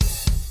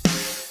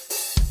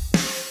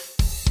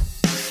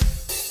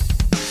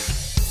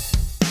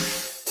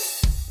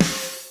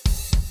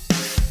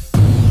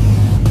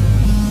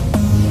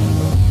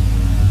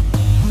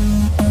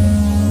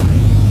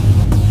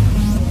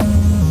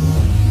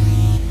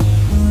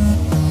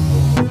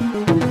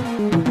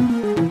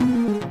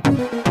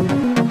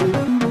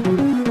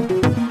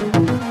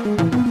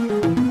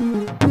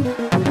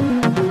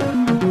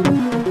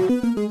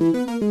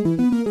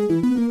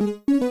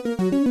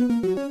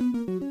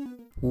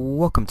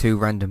to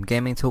Random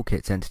Gaming Talk.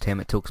 It's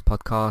Entertainment Talks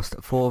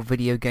podcast for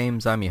video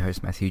games. I'm your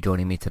host Matthew.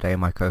 Joining me today,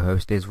 my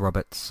co-host is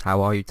Roberts.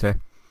 How are you today?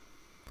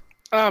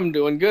 I'm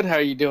doing good. How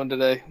are you doing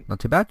today? Not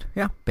too bad.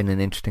 Yeah, been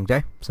an interesting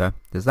day. So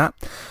there's that.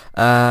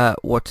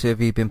 What have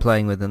you been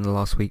playing with in the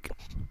last week?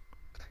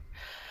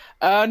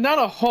 Not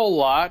a whole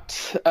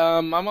lot.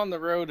 I'm on the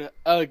road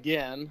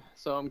again,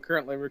 so I'm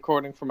currently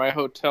recording from my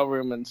hotel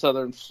room in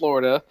southern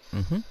Florida.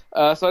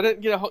 So I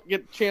didn't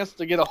get a chance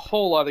to get a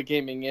whole lot of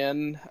gaming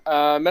in.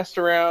 Messed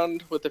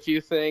around with a few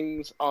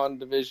things on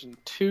Division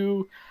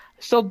 2.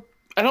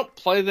 I don't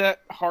play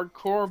that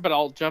hardcore, but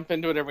I'll jump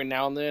into it every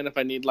now and then if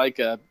I need like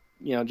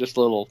just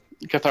a little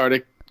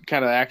cathartic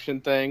kind of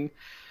action thing.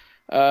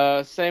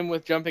 Same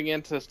with jumping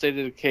into State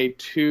of Decay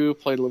 2.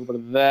 Played a little bit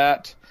of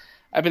that.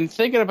 I've been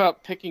thinking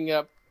about picking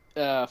up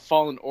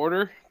Fallen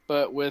Order,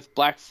 but with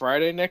Black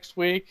Friday next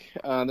week,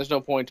 there's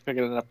no point to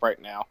picking it up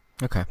right now.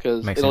 Okay.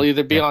 Because it'll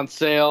either be on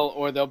sale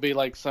or there'll be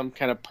like some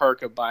kind of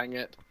perk of buying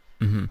it.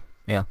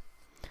 Yeah.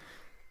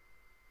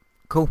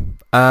 Cool.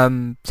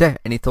 So,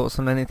 any thoughts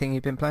on anything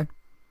you've been playing?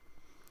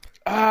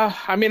 I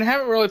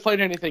haven't really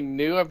played anything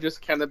new. I've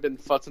just kind of been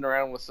futzing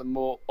around with some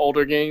more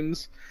older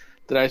games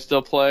that I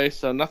still play,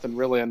 so nothing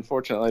really,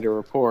 unfortunately, to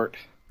report.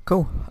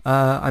 Cool.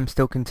 I'm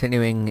still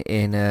continuing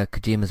in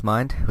Kojima's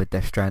mind with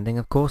Death Stranding,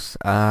 of course.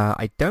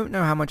 I don't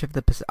know how much of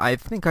the... I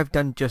think I've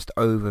done just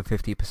over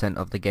 50%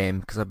 of the game,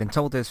 because I've been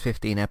told there's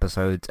 15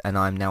 episodes, and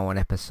I'm now on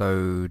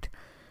episode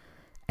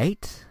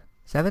 8?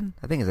 7?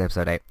 I think it's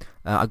episode 8.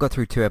 I got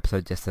through 2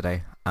 episodes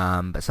yesterday,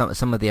 but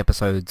some of the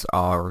episodes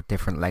are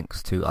different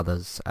lengths to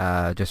others.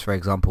 Just for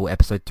example,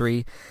 episode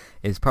 3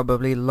 is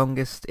probably the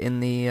longest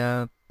in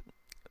the...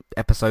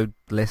 episode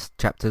list,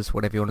 chapters,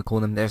 whatever you want to call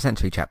them. They're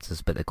essentially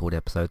chapters, but they're called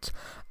episodes,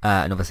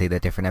 and obviously they're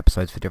different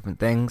episodes for different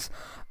things.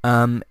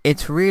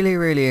 It's really,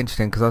 really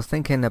interesting because I was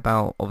thinking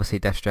about obviously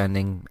Death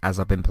Stranding as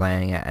I've been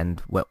playing it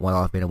and while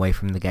I've been away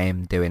from the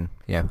game doing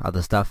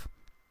other stuff.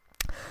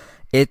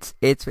 It's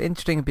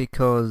interesting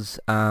because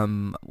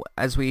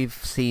as we've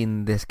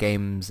seen this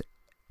game's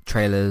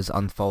trailers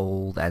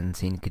unfold and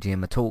seen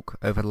Kojima talk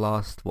over the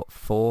last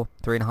 4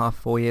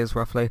 years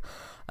roughly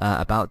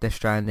about Death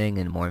Stranding,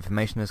 and more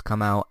information has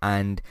come out,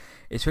 and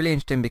it's really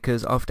interesting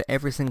because after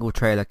every single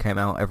trailer came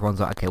out, everyone's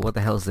like, okay, what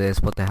the hell's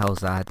this, what the hell's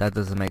that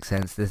doesn't make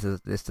sense, this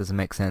doesn't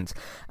make sense.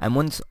 And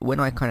when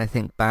I kind of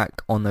think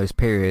back on those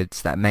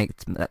periods, that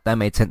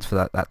made sense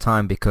for that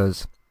time,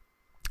 because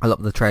a lot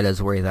of the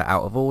trailers were either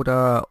out of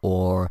order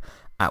or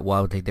at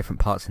wildly different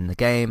parts in the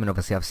game, and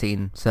obviously I've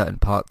seen certain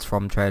parts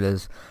from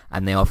trailers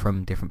and they are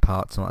from different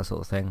parts and that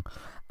sort of thing.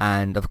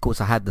 And of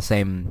course I had the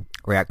same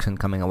reaction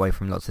coming away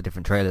from lots of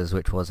different trailers,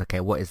 which was, okay,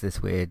 what is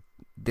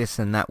this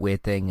and that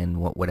weird thing, and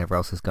whatever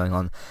else is going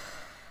on.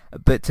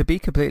 But to be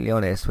completely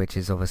honest, which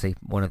is obviously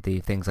one of the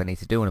things I need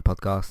to do on a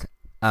podcast,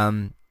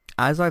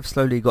 as I've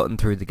slowly gotten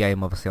through the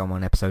game, obviously I'm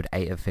on episode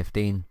 8 of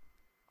 15,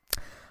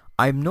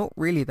 I'm not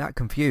really that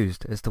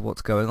confused as to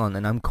what's going on,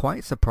 and I'm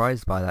quite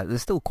surprised by that.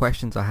 There's still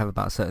questions I have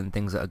about certain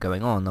things that are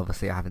going on.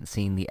 Obviously, I haven't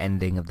seen the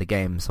ending of the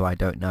game, so I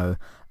don't know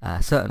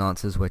certain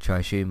answers, which I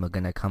assume are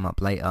going to come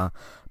up later.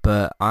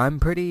 But I'm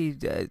pretty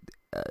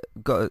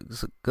got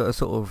a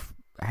sort of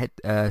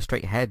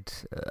straight head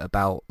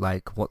about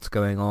like what's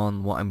going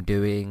on, what I'm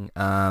doing,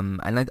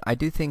 and I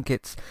do think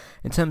it's,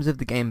 in terms of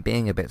the game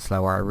being a bit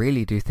slower, I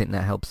really do think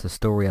that helps the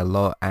story a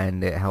lot,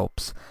 and it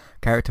helps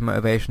character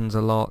motivations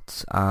a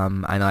lot,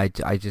 and I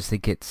just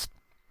think it's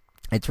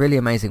really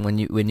amazing when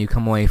you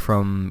come away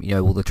from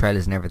all the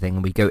trailers and everything,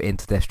 and we go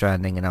into Death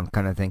Stranding, and I'm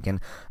kind of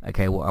thinking,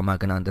 okay, what am I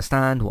going to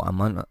understand, what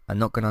am I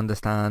not going to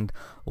understand,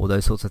 all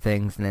those sorts of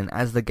things. And then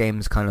as the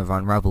game's kind of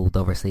unraveled,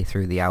 obviously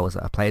through the hours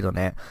that I played on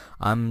it,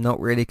 I'm not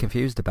really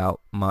confused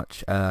about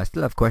much. I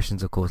still have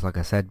questions, of course, like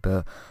I said,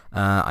 but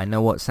I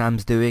know what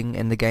Sam's doing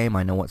in the game,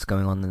 I know what's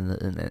going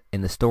on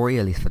in the story,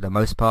 at least for the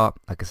most part.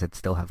 Like I said,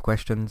 still have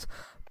questions.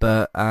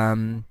 But,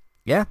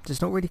 yeah,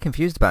 just not really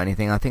confused about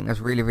anything. I think that's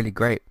really, really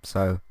great.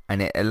 So,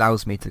 and it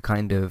allows me to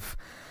kind of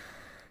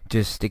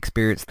just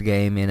experience the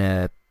game in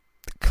a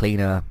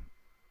cleaner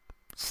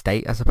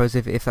state, I suppose,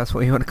 if that's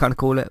what you want to kind of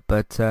call it.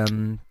 But,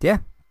 yeah.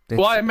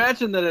 Well, I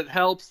imagine that it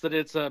helps that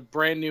it's a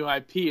brand new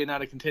IP and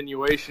not a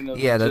continuation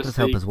of that does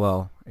help as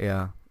well.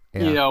 Yeah.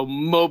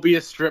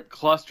 Mobius strip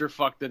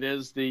clusterfuck that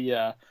is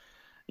the,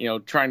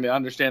 trying to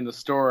understand the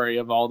story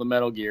of all the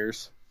Metal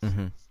Gears.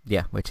 Mm-hmm.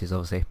 Yeah, which is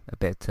obviously a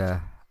bit...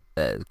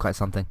 quite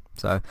something.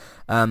 So,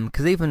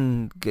 because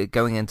even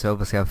going into,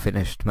 obviously I've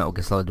finished Metal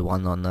Gear Solid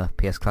 1 on the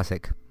PS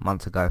Classic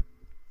months ago,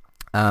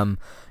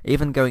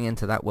 even going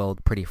into that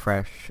world pretty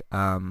fresh,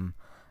 Metal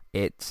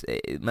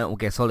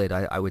Gear Solid,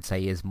 I would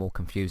say, is more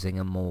confusing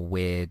and more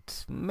weird,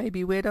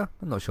 maybe weirder,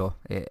 I'm not sure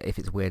if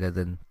it's weirder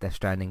than Death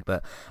Stranding,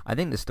 but I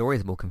think the story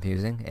is more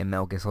confusing in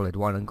Metal Gear Solid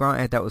 1, and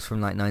granted that was from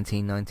like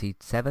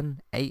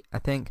 1997, 8 I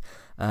think,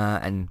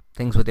 and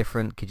things were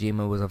different.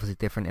 Kojima was obviously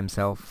different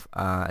himself,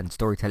 and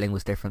storytelling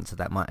was different, so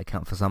that might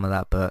account for some of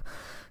that. But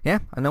yeah,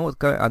 I know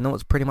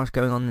what's pretty much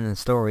going on in the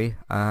story,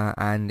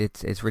 and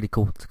it's really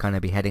cool to kind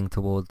of be heading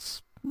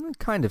towards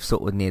kind of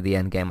sort of near the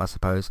end game, I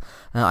suppose.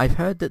 I've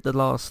heard that the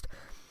last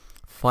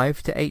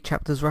 5 to 8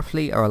 chapters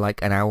roughly are like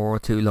an hour or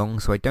two long,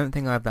 so I don't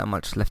think I have that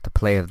much left to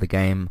play of the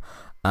game.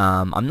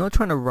 I'm not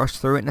trying to rush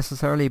through it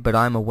necessarily, but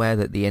I'm aware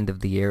that the end of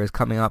the year is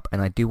coming up, and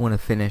I do want to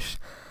finish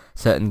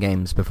certain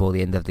games before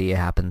the end of the year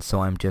happens,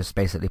 so I'm just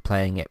basically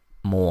playing it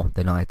more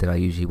than I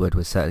usually would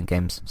with certain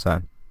games.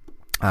 So,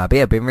 but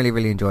yeah, I've been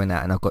really enjoying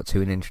that, and I've got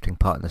to an interesting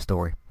part in the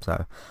story,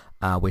 so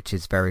which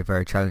is very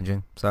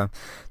challenging. So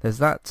there's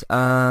that.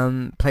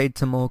 Played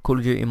some more Call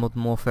of Duty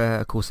Modern Warfare.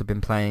 Of course, I've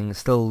been playing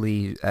still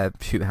the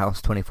Shoot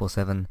House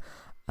 24/7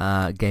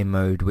 game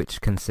mode, which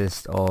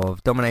consists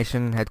of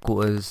Domination,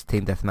 Headquarters,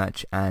 Team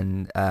Deathmatch,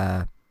 and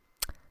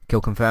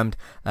Kill Confirmed.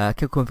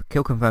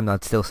 Kill Confirmed,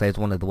 I'd still say, is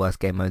one of the worst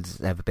game modes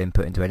that's ever been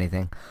put into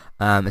anything.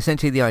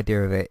 Essentially, the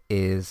idea of it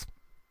is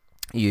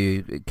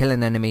you kill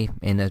an enemy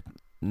in a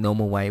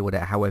normal way,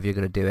 however you're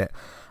going to do it,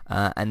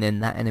 and then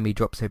that enemy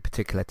drops a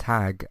particular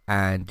tag,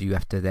 and you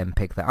have to then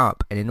pick that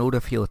up. And in order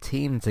for your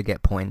team to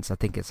get points, I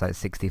think it's like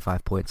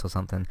 65 points or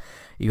something,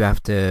 you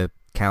have to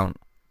count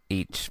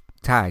each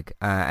tag.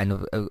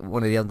 And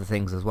one of the other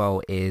things as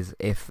well is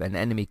if an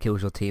enemy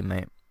kills your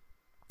teammate,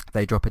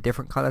 they drop a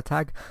different color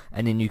tag,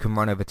 and then you can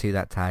run over to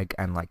that tag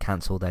and like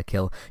cancel their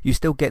kill. You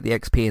still get the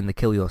XP in the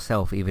kill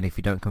yourself, even if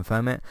you don't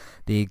confirm it.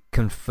 The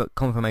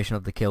confirmation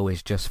of the kill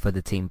is just for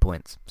the team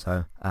points.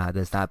 So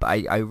there's that. But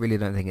I really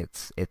don't think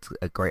it's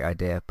a great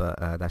idea, but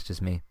that's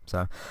just me.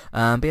 So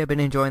but yeah, I've been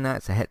enjoying that.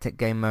 It's a hectic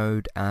game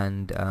mode,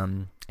 and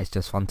it's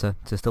just fun to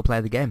still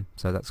play the game.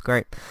 So that's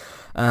great.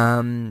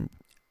 What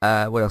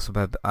else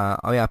have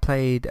I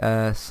played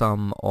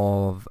some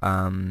of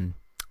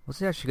what's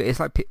it actually? It's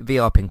like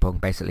VR ping pong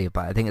basically,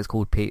 but I think it's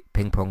called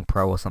Ping Pong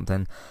Pro or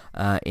something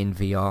in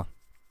VR.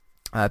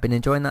 I've been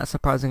enjoying that a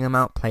surprising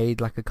amount. Played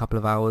like a couple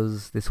of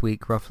hours this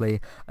week roughly.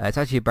 It's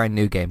actually a brand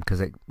new game because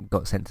it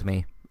got sent to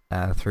me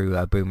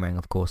through Boomerang,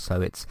 of course,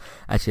 so it's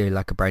actually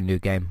like a brand new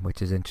game,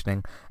 which is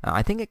interesting.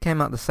 I think it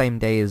came out the same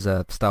day as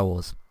Star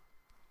Wars.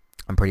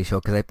 I'm pretty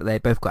sure, because they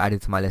both got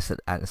added to my list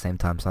at the same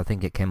time, so I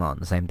think it came out on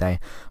the same day.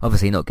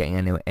 Obviously not getting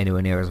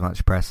anywhere near as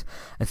much press.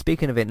 And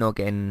speaking of it not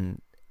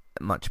getting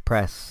much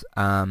press,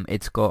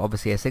 it's got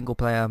obviously a single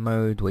player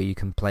mode where you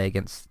can play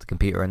against the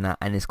computer and that,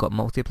 and it's got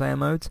multiplayer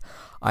modes.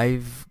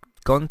 I've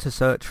gone to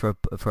search for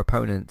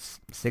opponents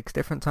 6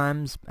 different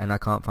times and I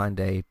can't find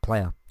a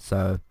player,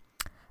 so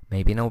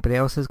maybe nobody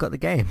else has got the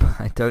game.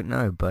 I don't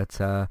know, but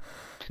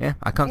yeah,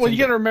 I can't. Well, you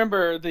got to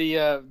remember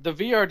the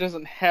VR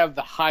doesn't have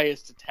the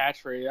highest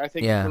attach rate. I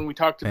think when we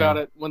talked about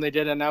it, when they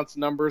did announce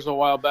numbers a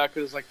while back,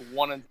 it was like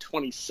 1 in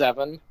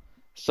 27.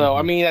 So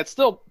I mean, that's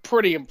still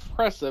pretty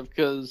impressive,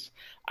 because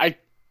I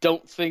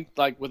don't think,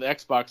 like with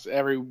Xbox,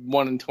 every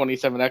 1 in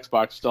 27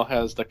 Xbox still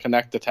has the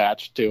Kinect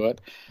attached to it.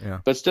 Yeah.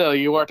 But still,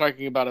 you are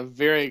talking about a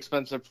very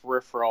expensive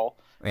peripheral,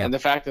 and the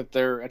fact that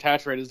their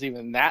attach rate is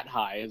even that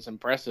high is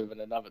impressive in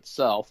and of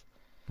itself.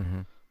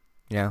 Mm-hmm.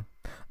 Yeah.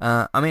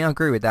 I mean, I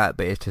agree with that,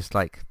 but it's just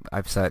like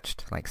I've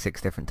searched like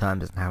 6 different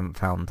times and haven't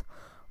found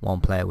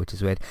one player, which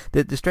is weird.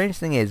 The strange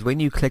thing is, when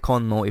you click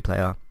on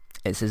multiplayer,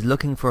 it says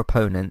looking for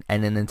opponent,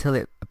 and then until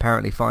it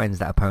apparently finds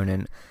that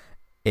opponent,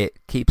 it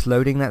keeps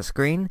loading that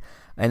screen,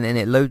 and then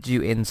it loads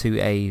you into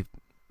a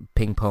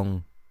ping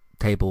pong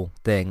table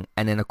thing,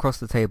 and then across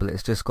the table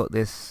it's just got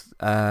this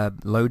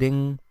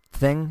loading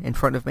thing in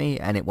front of me,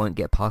 and it won't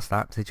get past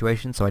that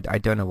situation. So I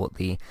don't know what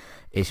the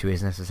issue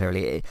is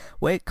necessarily.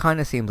 What it kind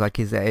of seems like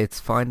is that it's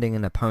finding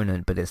an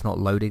opponent, but it's not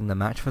loading the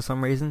match for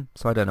some reason.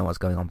 So I don't know what's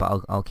going on,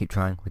 but I'll keep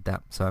trying with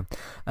that. So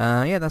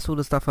yeah, that's all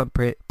the stuff I've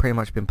pretty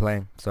much been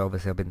playing. So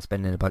obviously I've been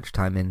spending a bunch of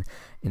time in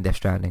Death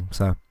Stranding.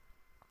 So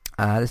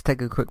let's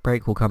take a quick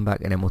break. We'll come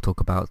back and then we'll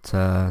talk about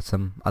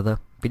some other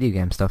video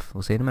game stuff.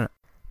 We'll see you in a minute.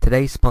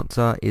 Today's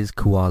sponsor is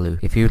Kualu.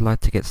 If you'd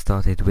like to get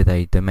started with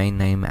a domain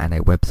name and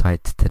a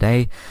website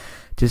today,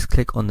 just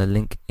click on the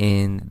link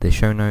in the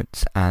show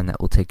notes and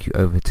that will take you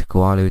over to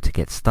Kualu to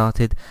get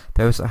started.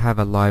 They also have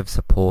a live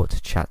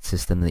support chat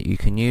system that you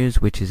can use,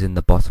 which is in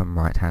the bottom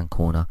right hand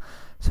corner.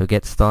 So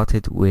get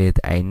started with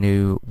a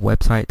new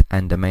website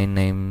and domain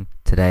name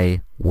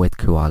today with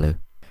Kualu.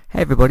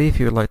 Hey everybody,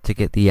 if you would like to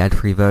get the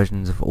ad-free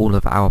versions of all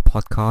of our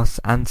podcasts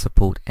and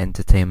support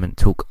Entertainment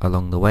Talk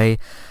along the way,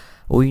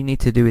 all you need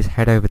to do is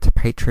head over to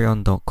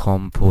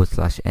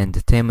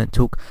patreon.com/entertainment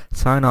talk.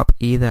 Sign up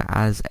either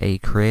as a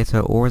creator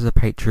or as a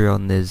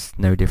Patreon. There's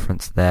no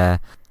difference there.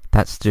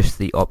 That's just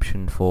the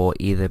option for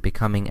either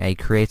becoming a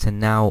creator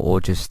now or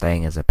just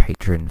staying as a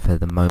patron for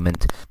the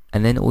moment.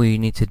 And then all you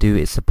need to do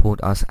is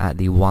support us at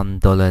the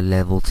 $1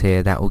 level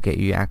tier. That will get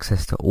you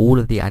access to all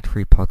of the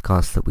ad-free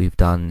podcasts that we've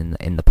done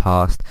in the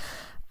past,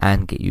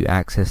 and get you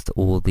access to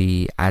all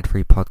the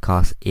ad-free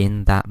podcasts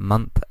in that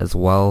month as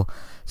well.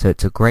 So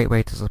it's a great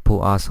way to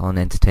support us on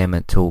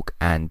Entertainment Talk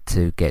and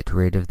to get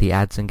rid of the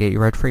ads and get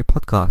your ad-free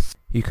podcasts.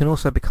 You can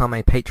also become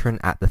a patron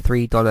at the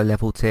 $3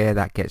 level tier.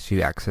 That gets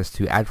you access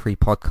to ad-free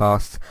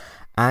podcasts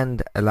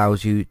and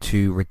allows you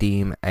to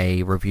redeem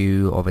a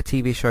review of a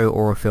TV show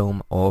or a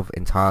film of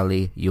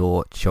entirely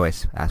your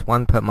choice. That's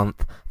 $1 per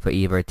month for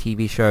either a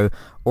TV show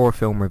or a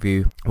film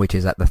review, which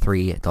is at the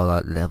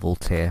 $3 level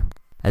tier.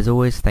 As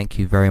always, thank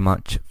you very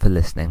much for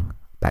listening.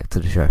 Back to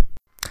the show.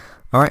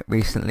 Alright,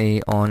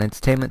 recently on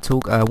Entertainment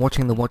Talk,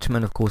 watching The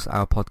Watchmen, of course,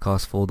 our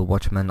podcast for The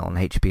Watchmen on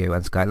HBO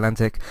and Sky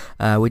Atlantic.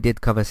 We did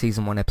cover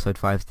Season 1, Episode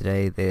 5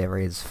 today. There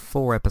is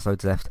 4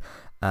 episodes left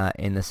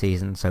in the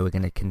season, so we're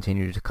going to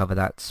continue to cover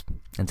that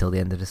until the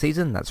end of the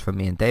season. That's from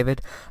me and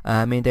David.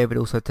 Me and David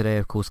also today,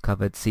 of course,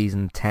 covered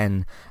Season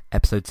 10,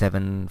 Episode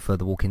 7 for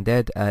The Walking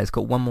Dead. It's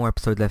got one more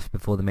episode left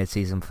before the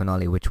mid-season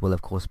finale, which will,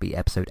 of course, be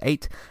Episode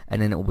 8,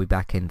 and then it will be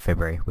back in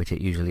February, which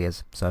it usually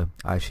is, so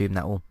I assume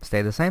that will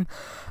stay the same.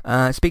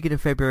 Speaking of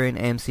February and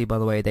AMC, by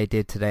the way, they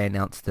did today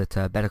announce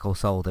that Better Call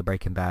Saul, the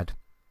Breaking Bad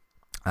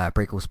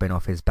prequel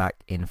spin-off, is back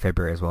in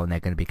February as well, and they're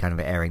going to be kind of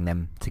airing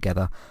them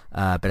together.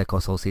 Better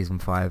Call Saul Season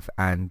 5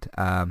 and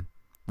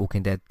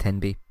Walking Dead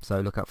 10B, so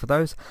look out for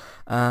those.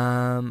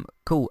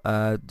 Cool.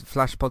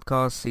 Flash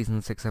podcast,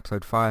 Season 6,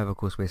 Episode 5. Of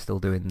course, we're still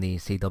doing the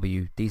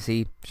CW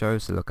DC show,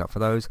 so look out for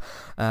those.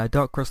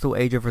 Dark Crystal,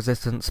 Age of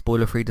Resistance,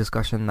 spoiler-free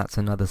discussion. That's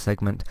another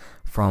segment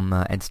from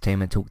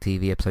Entertainment Talk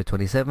TV, Episode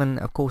 27.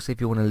 Of course, if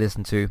you want to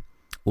listen to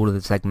all of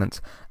the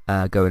segments,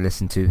 go and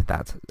listen to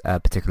that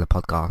particular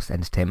podcast,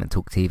 Entertainment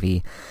Talk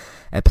TV,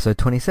 Episode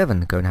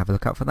 27. Go and have a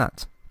look out for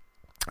that.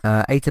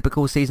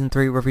 Atypical Season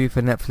 3 review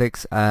for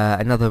Netflix.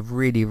 Another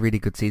really, really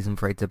good season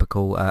for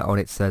Atypical on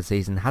its third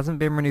season. Hasn't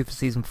been renewed for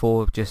Season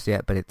 4 just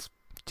yet, but it's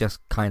just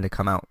kind of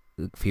come out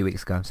a few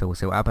weeks ago, so we'll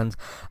see what happens.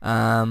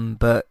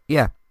 But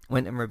yeah,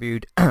 went and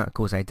reviewed, of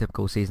course,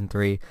 Atypical Season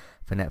 3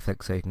 for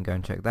Netflix, so you can go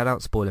and check that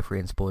out, spoiler free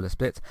and spoiler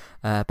split.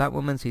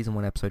 Batwoman Season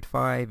 1 Episode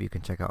 5, you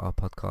can check out our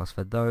podcast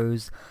for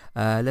those.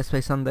 Let's Play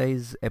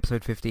Sundays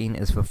Episode 15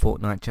 is for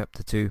Fortnite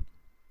Chapter 2.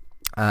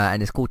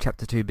 And it's called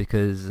Chapter 2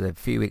 because a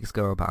few weeks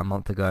ago, or about a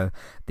month ago,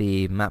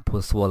 the map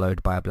was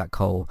swallowed by a black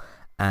hole,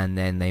 and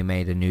then they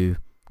made a new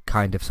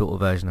kind of sort of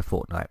version of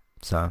Fortnite.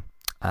 So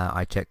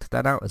I checked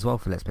that out as well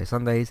for Let's Play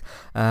Sundays.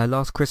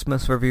 Last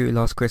Christmas review.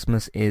 Last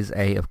Christmas is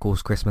a, of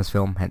course, Christmas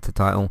film, hence the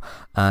title,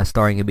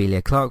 starring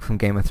Emilia Clarke from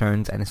Game of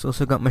Thrones, and it's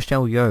also got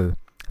Michelle Yeoh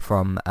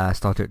from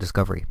Star Trek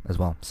Discovery as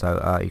well,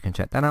 so you can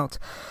check that out.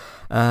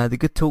 The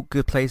Good Talk,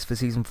 Good Place for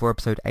Season 4,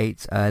 Episode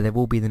 8. There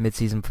will be the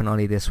mid-season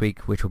finale this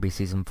week, which will be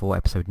Season 4,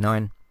 Episode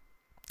 9.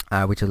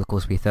 Which will of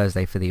course be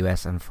Thursday for the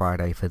US and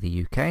Friday for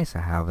the UK, so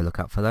have a look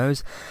out for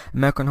those.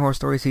 American Horror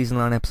Story Season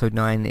 9 Episode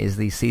 9 is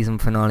the season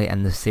finale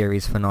and the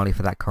series finale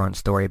for that current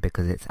story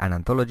because it's an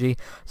anthology,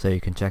 so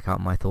you can check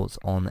out my thoughts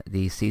on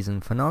the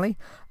season finale.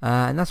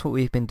 And that's what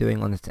we've been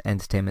doing on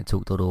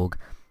entertainmenttalk.org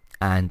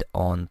and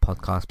on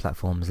podcast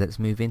platforms. Let's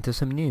move into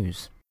some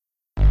news.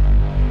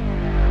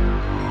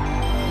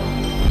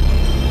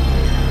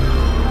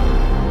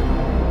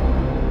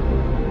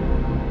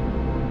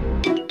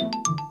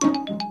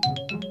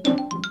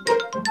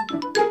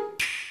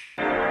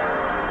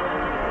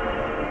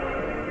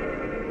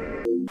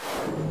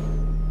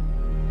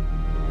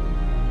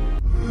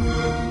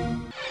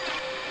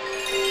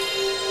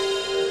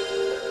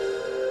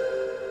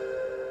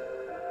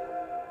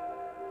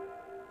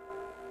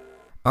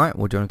 Alright,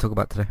 what do you want to talk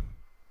about today?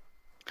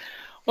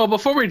 Well,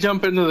 before we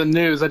jump into the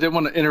news, I didn't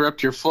want to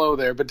interrupt your flow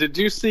there, but did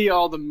you see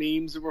all the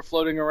memes that were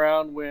floating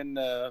around when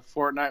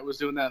Fortnite was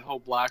doing that whole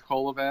black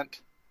hole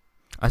event?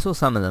 I saw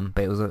some of them,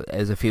 but it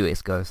was a few weeks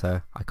ago, so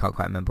I can't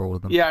quite remember all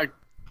of them. Yeah,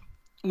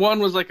 one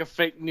was like a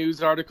fake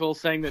news article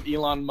saying that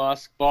Elon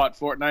Musk bought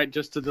Fortnite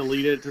just to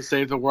delete it to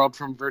save the world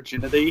from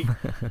virginity.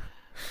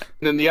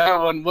 And then the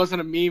other one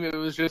wasn't a meme, it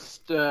was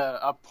just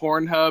a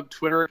Pornhub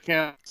Twitter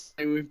account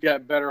saying we've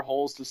got better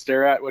holes to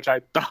stare at, which I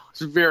thought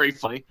was very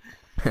funny.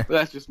 But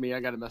that's just me, I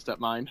got a messed up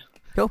mind.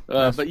 Cool.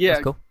 But yeah,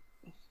 that's cool.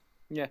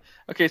 Yeah.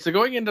 Okay, so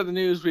going into the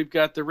news, we've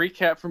got the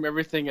recap from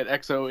everything at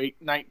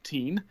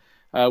XO819,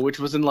 which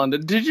was in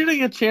London. Did you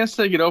get a chance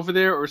to get over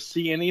there or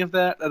see any of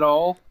that at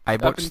all? I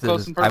watched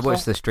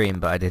the stream,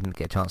 but I didn't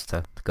get a chance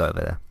to go over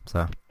there,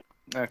 so...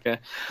 Okay.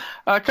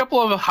 A couple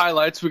of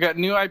highlights. We got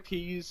new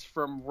IPs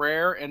from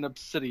Rare and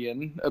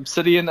Obsidian.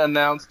 Obsidian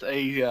announced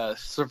a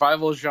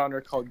survival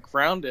genre called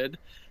Grounded,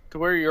 to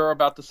where you're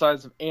about the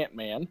size of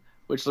Ant-Man,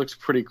 which looks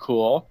pretty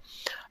cool.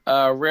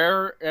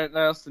 Rare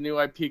announced a new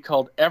IP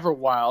called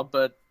Everwild,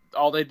 but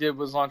all they did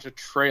was launch a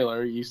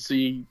trailer. You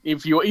see,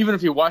 even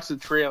if you watch the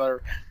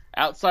trailer,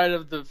 outside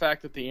of the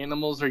fact that the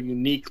animals are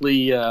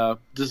uniquely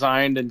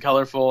designed and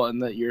colorful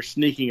and that you're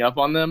sneaking up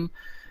on them,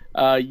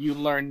 you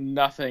learn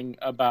nothing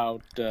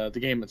about the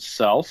game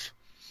itself.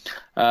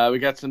 We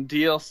got some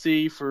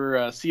DLC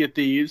for Sea of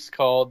Thieves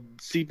called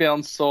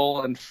Seabound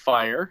Soul and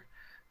Fire.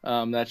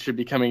 That should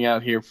be coming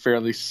out here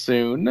fairly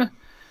soon.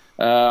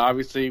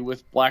 Obviously,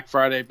 with Black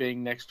Friday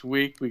being next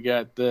week, we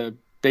got the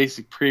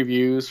basic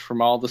previews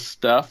from all the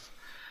stuff.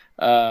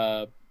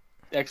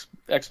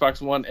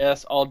 Xbox One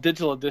S all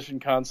digital edition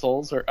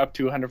consoles are up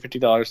to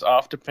 $150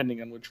 off,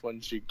 depending on which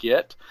ones you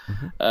get.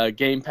 Mm-hmm.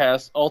 Game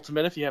Pass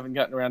Ultimate, if you haven't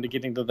gotten around to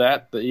getting to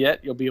that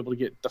yet, you'll be able to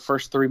get the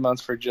first 3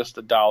 months for just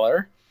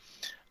 $1.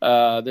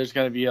 There's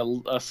going to be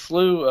a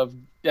slew of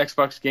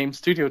Xbox Game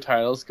Studio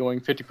titles going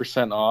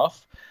 50%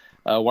 off.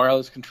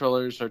 Wireless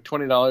controllers are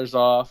 $20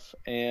 off,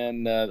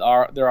 and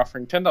they're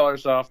offering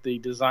 $10 off the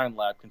Design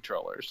Lab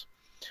controllers,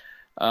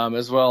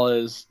 as well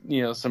as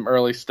some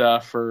early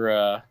stuff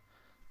for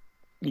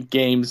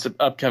games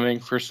upcoming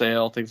for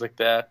sale, things like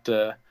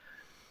that.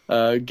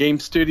 Game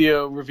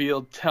Studio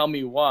revealed Tell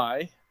Me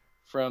Why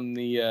from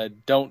the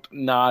Don't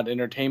Nod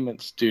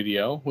Entertainment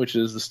Studio, which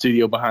is the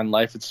studio behind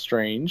Life is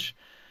Strange.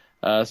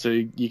 So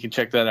you can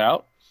check that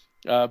out.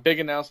 Big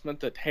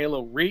announcement that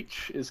Halo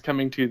Reach is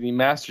coming to the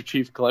Master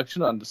Chief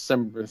Collection on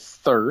December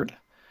 3rd.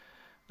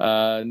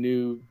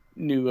 New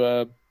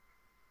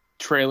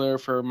trailer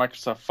for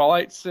Microsoft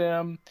Fallout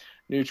Sim.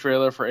 New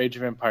trailer for Age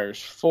of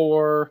Empires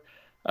 4.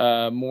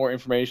 More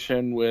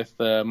information with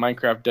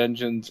Minecraft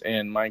Dungeons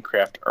and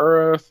Minecraft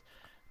Earth.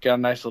 Got a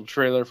nice little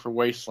trailer for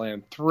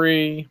Wasteland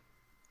 3.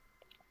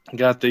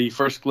 Got the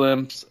first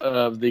glimpse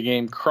of the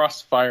game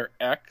Crossfire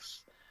X.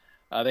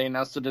 They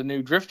announced a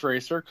new drift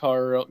racer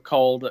called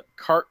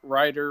Kart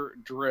Rider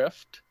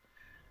Drift.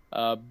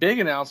 Big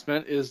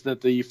announcement is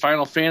that the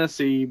Final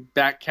Fantasy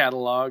back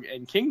catalog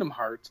and Kingdom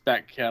Hearts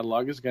back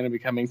catalog is going to be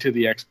coming to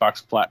the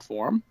Xbox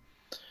platform.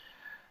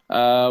 We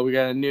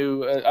got a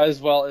new, as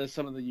well as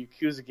some of the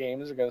Yakuza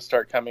games are going to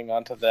start coming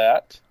onto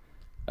that.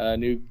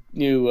 New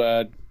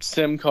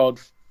sim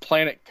called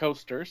Planet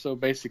Coaster. So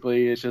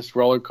basically, it's just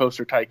Roller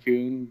Coaster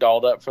Tycoon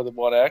dolled up for the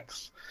One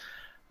X.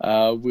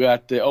 We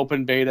got the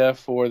open beta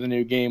for the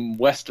new game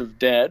West of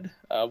Dead,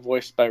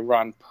 voiced by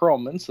Ron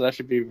Perlman, so that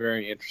should be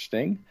very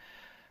interesting.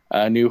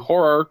 A new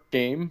horror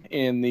game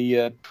in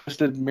the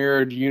Twisted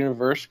Mirrored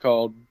universe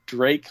called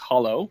Drake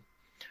Hollow.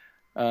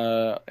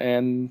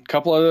 And a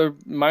couple other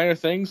minor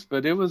things,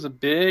 but it was a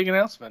big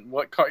announcement.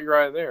 What caught your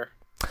eye there?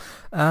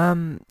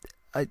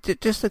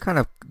 Just a kind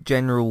of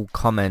general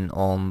comment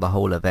on the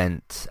whole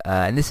event,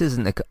 and this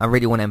isn't. I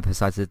really want to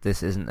emphasize that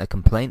this isn't a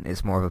complaint.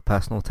 It's more of a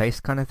personal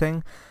taste kind of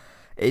thing.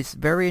 It's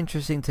very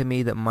interesting to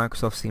me that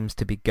Microsoft seems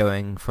to be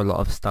going for a lot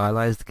of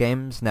stylized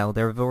games. Now,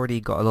 they've already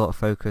got a lot of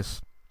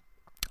focus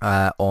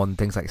on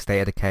things like State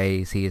of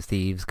Decay, Sea of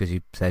Thieves, because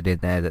you said in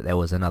there that there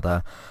was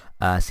another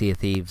Sea of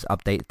Thieves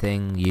update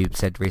thing. You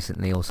said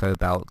recently also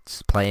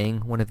about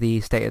playing one of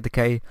the State of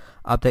Decay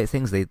update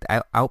things, the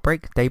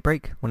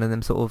Daybreak, one of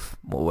them sort of,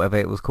 whatever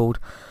it was called,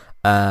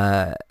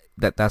 that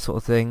sort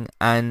of thing.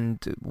 And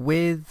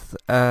with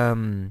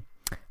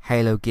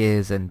Halo,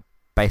 Gears, and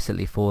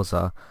basically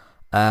Forza,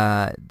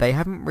 they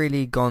haven't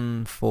really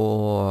gone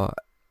for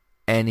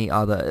any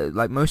other,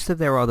 like most of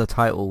their other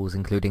titles,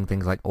 including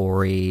things like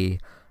Ori,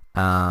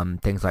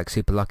 things like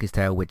Super Lucky's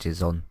Tale, which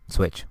is on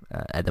Switch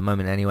at the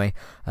moment anyway.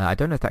 I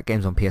don't know if that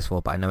game's on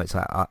PS4, but I know it's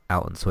out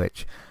on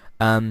Switch.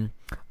 I'm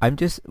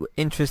just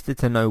interested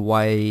to know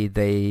why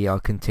they are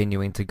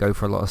continuing to go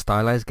for a lot of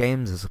stylized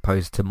games as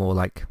opposed to more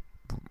like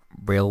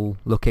real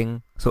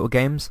looking sort of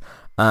games.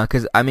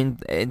 Because, I mean,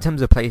 in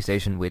terms of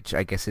PlayStation, which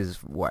I guess is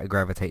what I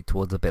gravitate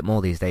towards a bit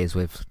more these days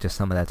with just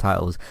some of their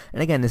titles,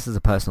 and again, this is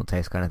a personal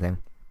taste kind of thing,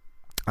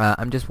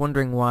 I'm just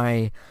wondering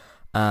why,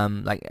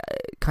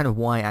 kind of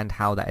why and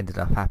how that ended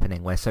up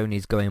happening, where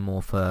Sony's going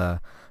more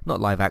for, not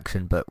live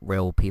action, but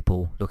real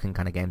people looking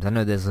kind of games. I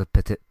know there's a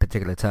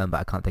particular term, but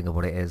I can't think of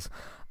what it is.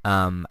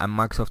 And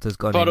Microsoft has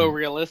gone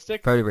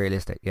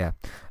photorealistic, yeah.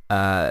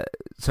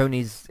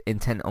 Sony's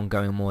intent on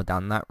going more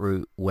down that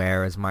route,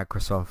 whereas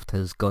Microsoft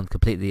has gone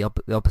completely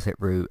the opposite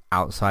route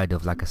outside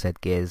of, like I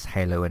said, Gears,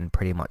 Halo, and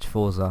pretty much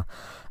Forza.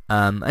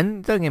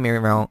 And don't get me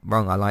wrong,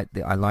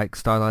 I like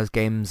stylized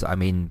games. I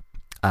mean,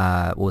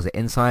 what was it?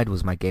 Inside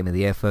was my game of the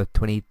year for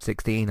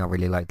 2016. I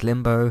really liked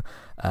Limbo.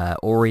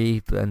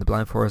 Ori and the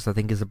Blind Forest, I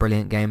think, is a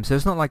brilliant game. So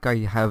it's not like I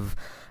have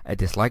a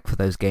dislike for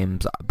those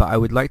games, but I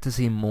would like to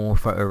see more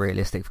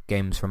photorealistic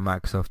games from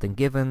Microsoft. And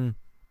given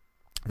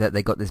that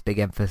they got this big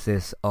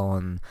emphasis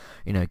on,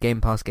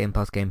 Game Pass,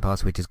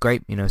 which is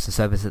great. It's a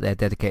service that they're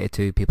dedicated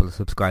to. People are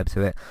subscribed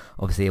to it.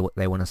 Obviously,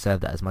 they want to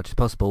serve that as much as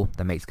possible.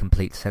 That makes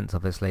complete sense,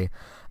 obviously.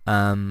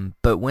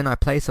 But when I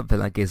play something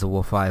like Gears of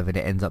War 5 and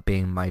it ends up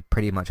being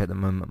pretty much at the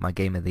moment my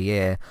game of the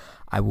year,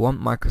 I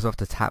want Microsoft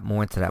to tap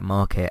more into that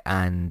market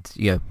and,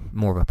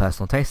 more of a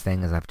personal taste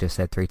thing, as I've just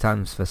said 3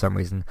 times for some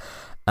reason.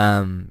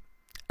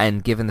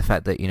 And given the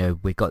fact that,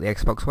 we've got the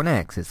Xbox One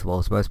X, it's the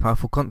world's most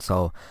powerful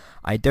console,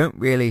 I don't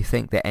really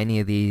think that any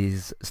of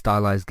these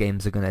stylized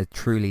games are going to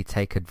truly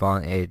take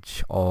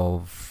advantage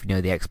of, the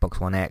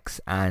Xbox One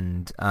X.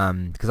 And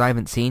because I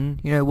haven't seen,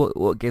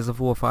 what Gears of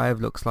War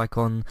 5 looks like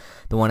on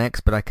the One X,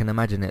 but I can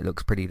imagine it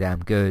looks pretty damn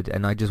good.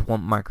 And I just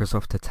want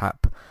Microsoft to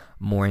tap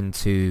more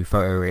into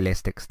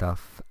photorealistic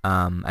stuff.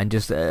 And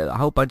just a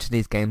whole bunch of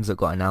these games that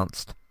got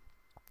announced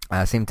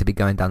seem to be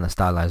going down the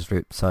stylized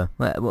route. So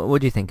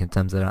what do you think in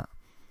terms of that?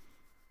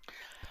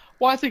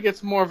 Well, I think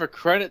it's more of a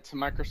credit to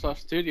Microsoft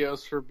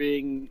Studios for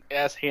being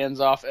as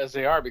hands-off as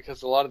they are,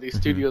 because a lot of these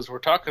studios we're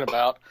talking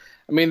about,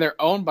 I mean, they're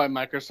owned by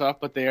Microsoft,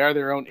 but they are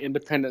their own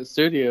independent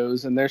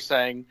studios, and they're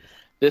saying,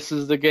 this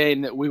is the game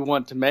that we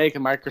want to make,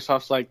 and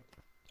Microsoft's like,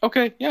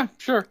 okay, yeah,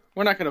 sure.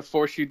 We're not going to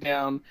force you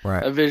down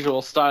a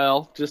visual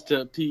style just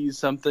to appease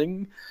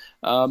something.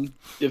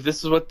 If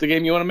this is what the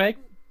game you want to make,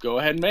 go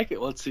ahead and make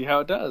it. Let's see how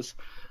it does.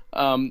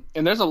 And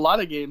there's a lot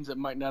of games that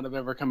might not have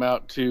ever come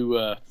out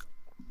to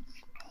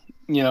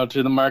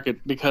to the market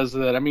because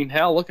of that. I mean,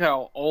 hell, look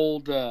how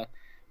old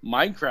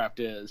Minecraft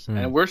is,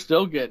 and we're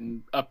still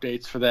getting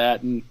updates for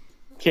that. And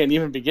can't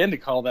even begin to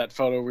call that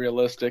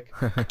photorealistic.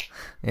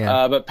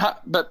 Yeah.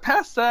 But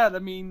past that, I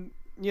mean,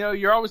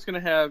 you're always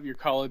going to have your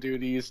Call of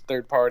Duties,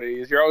 third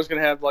parties. You're always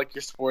going to have like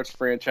your sports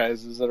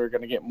franchises that are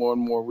going to get more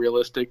and more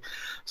realistic.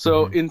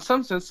 So in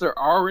some sense, there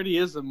already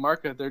is a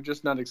market. They're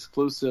just not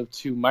exclusive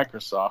to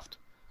Microsoft.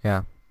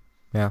 Yeah.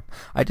 Yeah.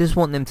 I just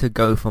want them to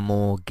go for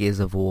more Gears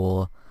of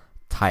War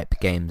type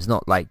games,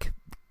 not like,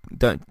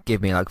 don't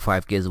give me like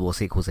 5 Gears of War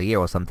sequels a year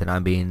or something. I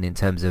mean, in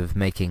terms of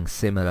making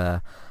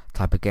similar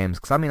type of games,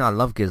 because I mean, I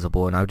love Gears of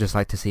War, and I would just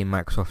like to see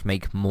Microsoft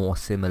make more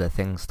similar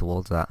things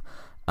towards that.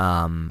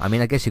 I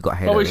mean, I guess you've got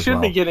Halo. Well, we as should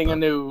well, be getting a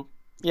new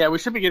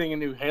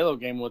Halo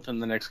game within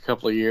the next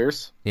couple of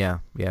years. Yeah,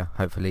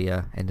 hopefully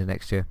end of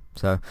next year.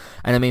 So,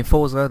 and I mean,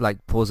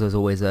 Forza is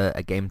always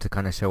a game to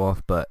kind of show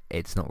off, but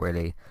it's not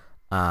really,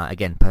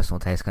 again, personal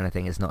taste kind of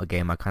thing. It's not a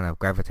game I kind of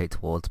gravitate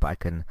towards, but I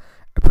can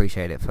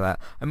appreciate it for that.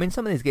 I mean,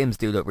 some of these games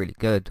do look really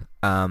good.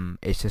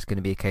 It's just going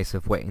to be a case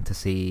of waiting to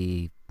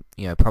see,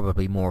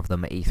 probably more of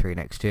them at E3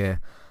 next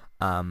year,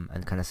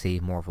 and kind of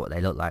see more of what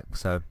they look like.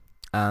 So,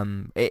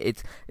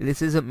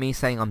 this isn't me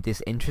saying I'm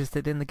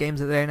disinterested in the games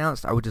that they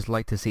announced. I would just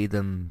like to see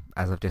them,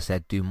 as I've just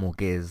said, do more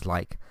Gears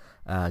like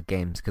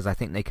games, because I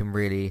think they can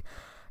really.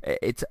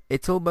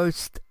 It's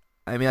almost.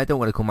 I mean, I don't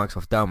want to call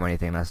Microsoft dumb or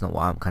anything. That's not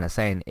what I'm kind of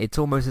saying. It's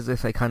almost as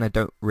if they kind of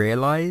don't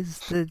realize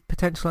the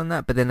potential in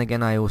that. But then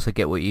again, I also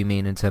get what you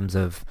mean in terms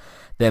of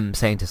them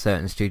saying to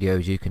certain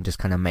studios, you can just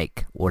kind of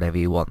make whatever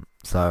you want.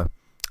 So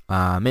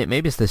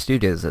maybe it's the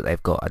studios that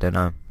they've got. I don't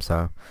know.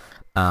 So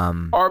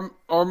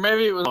or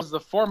maybe it was the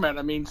format.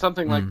 I mean,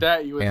 something like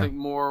that you would think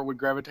more would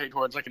gravitate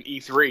towards like an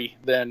E3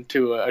 than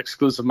to an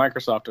exclusive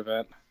Microsoft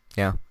event.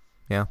 Yeah.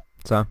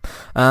 So,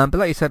 but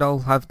like you said, I'll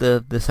have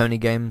the Sony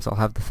games. I'll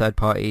have the third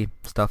party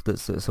stuff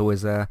that's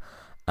always there.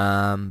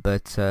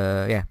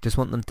 Just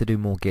want them to do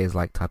more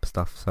Gears-like type of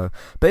stuff. So,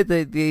 but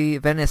the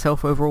event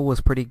itself overall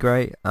was pretty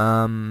great.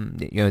 There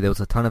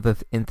was a ton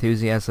of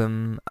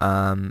enthusiasm.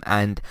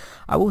 And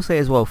I will say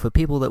as well, for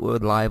people that were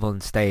live on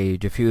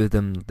stage, a few of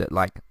them that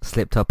like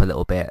slipped up a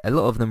little bit. A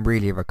lot of them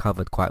really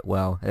recovered quite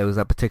well. There was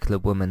that particular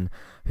woman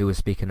who was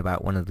speaking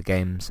about one of the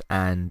games,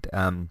 and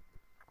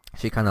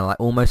she kind of like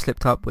almost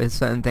slipped up with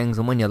certain things.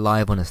 And when you're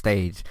live on a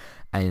stage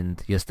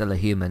and you're still a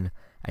human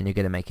and you're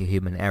going to make a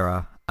human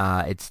error,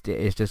 it's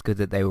just good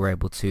that they were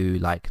able to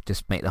like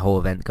just make the whole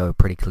event go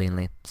pretty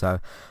cleanly. So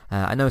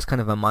I know it's kind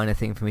of a minor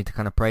thing for me to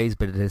kind of praise,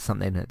 but it is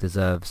something that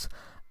deserves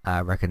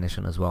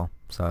recognition as well.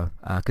 So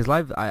because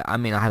live, I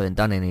mean, I haven't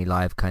done any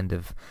live kind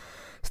of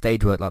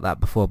stage work like that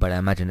before, but I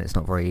imagine it's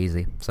not very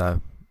easy.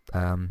 So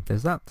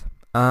there's that.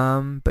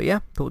 But yeah,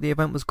 thought the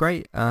event was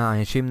great. I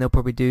assume they'll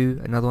probably do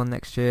another one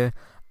next year.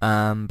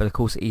 But of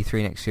course,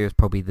 E3 next year is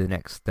probably the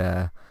next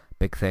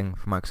big thing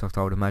for Microsoft,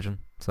 I would imagine.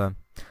 So,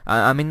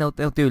 I mean,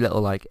 they'll do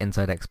little like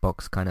inside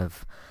Xbox kind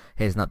of,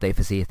 here's an update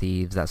for Sea of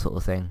Thieves, that sort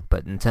of thing.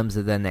 But in terms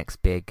of their next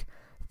big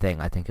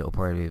thing, I think it will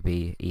probably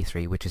be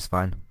E3, which is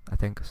fine, I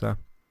think. So,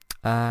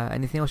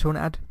 anything else you want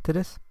to add to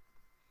this?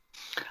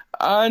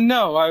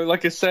 No,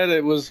 like I said,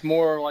 it was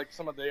more like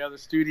some of the other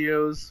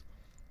studios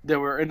that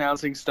were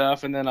announcing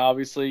stuff, and then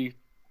obviously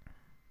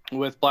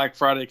with Black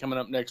Friday coming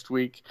up next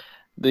week,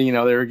 they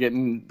were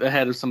getting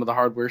ahead of some of the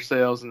hardware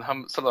sales and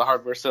some of the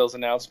hardware sales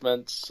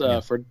announcements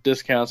for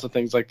discounts and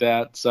things like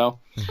that. So,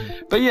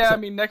 but yeah, I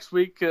mean, next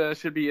week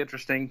should be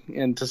interesting,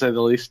 and to say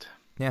the least.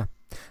 Yeah.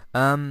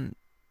 I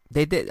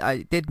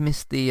did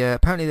miss the.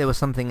 Apparently, there was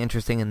something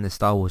interesting in the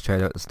Star Wars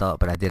trailer at the start,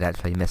 but I did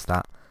actually miss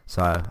that.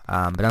 So, but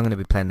I'm going to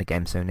be playing the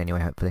game soon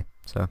anyway, hopefully.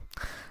 So,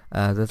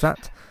 there's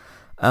that.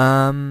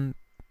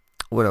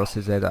 What else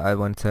is there that I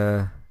want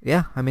to?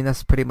 Yeah, I mean,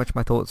 that's pretty much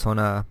my thoughts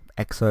on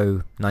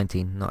XO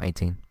 19, not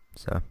 18.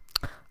 So,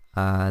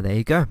 there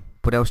you go.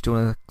 What else do you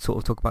want to sort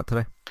of talk about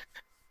today?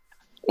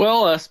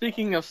 Well,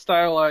 speaking of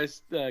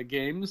stylized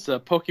games,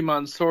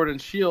 Pokemon Sword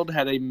and Shield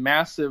had a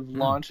massive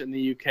launch in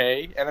the UK,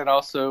 and it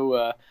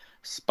also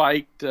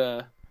spiked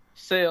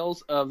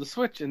sales of the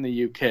Switch in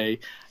the UK.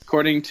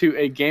 According to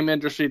a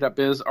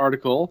GameIndustry.biz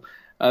article,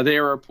 they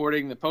are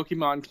reporting that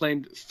Pokemon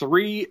claimed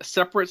 3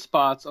 separate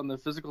spots on the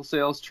physical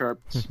sales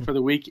charts for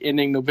the week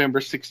ending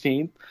November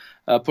 16th.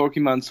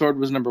 Pokemon Sword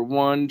was number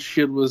 1,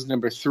 Shield was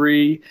number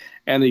 3,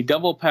 and the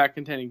double pack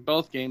containing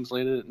both games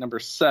landed at number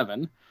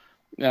 7.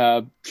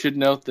 Should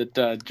note that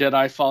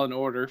Jedi Fallen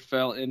Order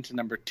fell into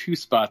number 2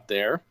 spot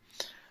there.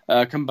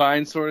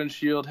 Combined Sword and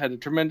Shield had a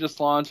tremendous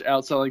launch,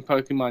 outselling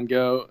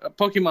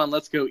Pokemon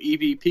Let's Go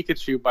Eevee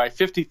Pikachu by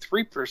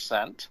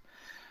 53%.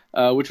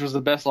 Which was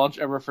the best launch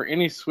ever for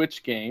any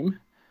Switch game.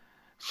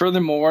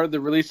 Furthermore, the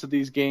release of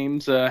these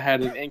games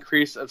had an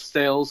increase of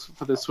sales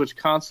for the Switch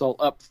console,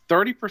 up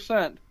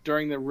 30%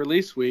 during the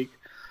release week,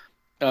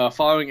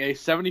 following a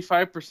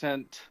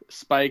 75%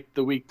 spike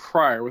the week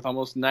prior, with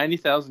almost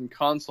 90,000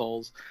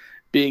 consoles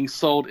being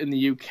sold in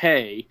the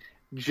UK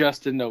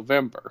just in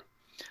November.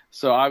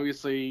 So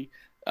obviously,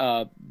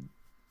 Pokemon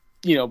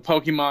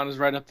is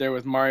right up there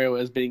with Mario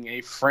as being a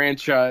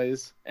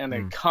franchise and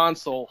a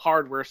console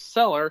hardware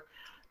seller.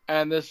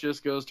 And this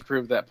just goes to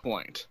prove that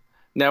point.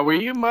 Now, were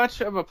you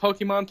much of a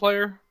Pokemon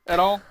player at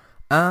all?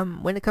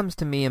 When it comes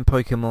to me and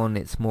Pokemon,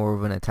 it's more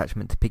of an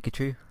attachment to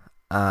Pikachu.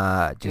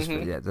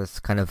 Mm-hmm. Yeah, that's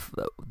kind of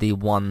the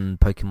one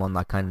Pokemon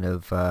I kind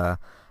of,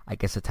 I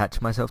guess,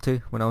 attached myself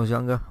to when I was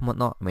younger and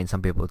whatnot. I mean,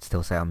 some people would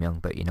still say I'm young,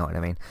 but you know what I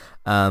mean.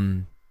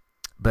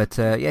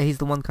 Yeah, he's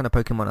the one kind of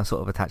Pokemon I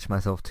sort of attached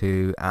myself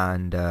to,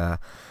 and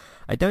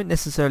I don't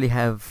necessarily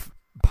have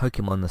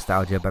Pokemon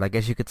nostalgia, but I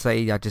guess you could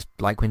say I just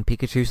like when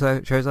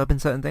Pikachu shows up in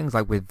certain things,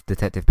 like with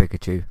Detective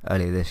Pikachu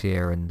earlier this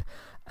year, and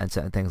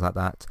certain things like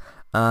that.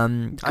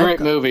 I've Great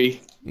got,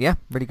 movie. yeah,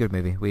 really good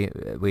movie. We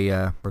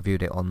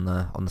reviewed it on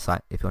the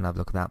site if you want to have a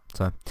look at that.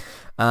 So,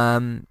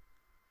 um,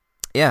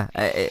 yeah,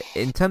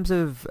 in terms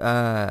of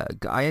I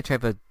actually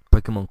have a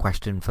Pokemon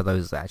question for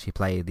those that actually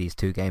play these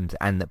two games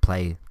and that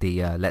play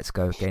the Let's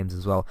Go games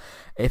as well.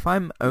 If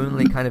I'm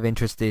only kind of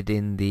interested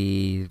in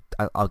the,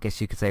 I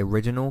guess you could say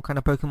original kind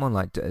of Pokemon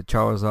like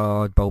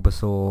Charizard,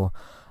 Bulbasaur,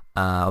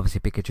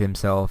 obviously Pikachu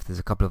himself. There's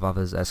a couple of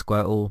others,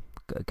 Squirtle,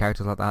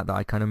 characters like that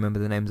I kind of remember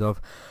the names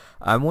of.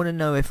 I want to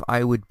know if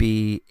I would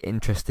be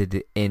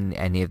interested in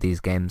any of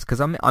these games because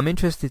I'm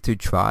interested to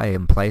try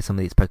and play some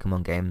of these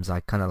Pokemon games.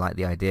 I kind of like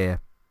the idea.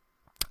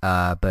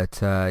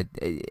 But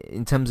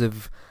in terms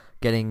of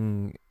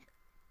getting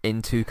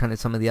into kind of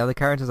some of the other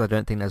characters, I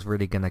don't think that's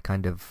really going to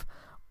kind of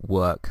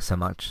work so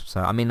much.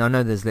 So, I mean, I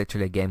know there's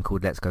literally a game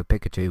called Let's Go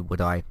Pikachu.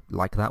 Would I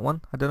like that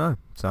one? I don't know.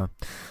 So,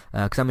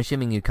 because I'm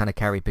assuming you kind of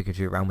carry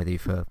Pikachu around with you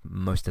for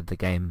most of the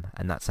game,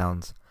 and that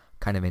sounds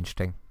kind of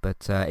interesting.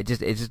 But it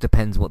just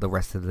depends what the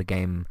rest of the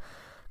game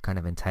kind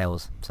of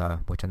entails. So,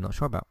 which I'm not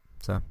sure about.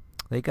 So,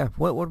 there you go.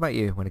 What about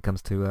you when it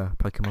comes to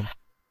Pokemon?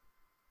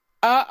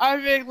 I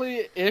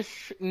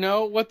vaguely-ish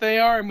know what they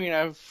are. I mean,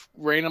 I've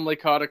randomly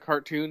caught a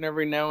cartoon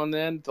every now and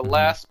then. The Hmm.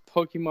 last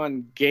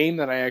Pokemon game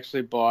that I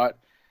actually bought,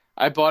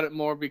 I bought it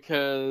more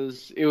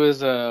because it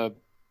was a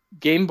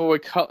Game Boy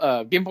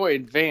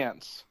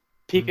Advance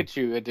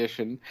Pikachu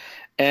edition,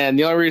 and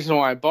the only reason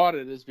why I bought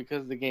it is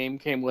because the game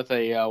came with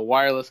a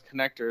wireless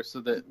connector, so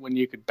that when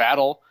you could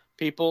battle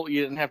people,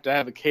 you didn't have to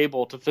have a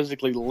cable to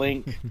physically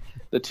link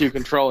the two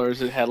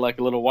controllers. It had like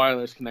a little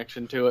wireless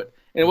connection to it,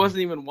 and it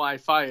wasn't even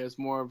Wi-Fi. It was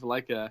more of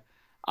like a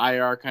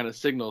IR kind of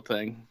signal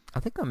thing. I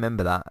think I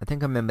remember that. I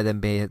think I remember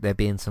there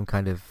being some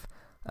kind of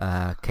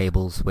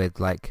cables with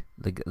like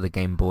the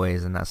Game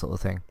Boys and that sort of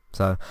thing.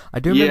 So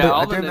Yeah, I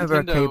all do the remember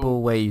a Nintendo.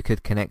 cable where you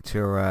could connect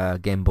your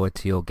Game Boy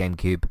to your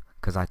GameCube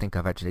because I think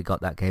I've actually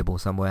got that cable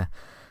somewhere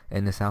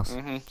in this house.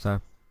 Mhm.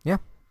 So yeah,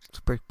 it's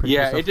pretty cool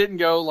Yeah, it stuff. didn't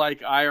go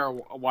like IR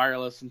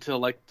wireless until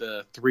like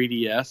the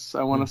 3DS,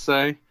 I want Hmm. to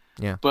say.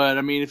 Yeah. But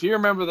I mean, if you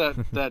remember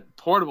that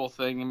portable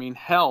thing, I mean,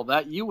 hell,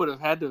 that you would have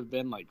had to have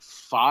been like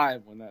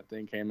 5 when that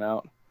thing came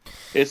out.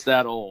 It's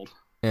that old.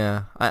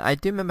 Yeah, I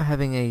do remember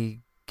having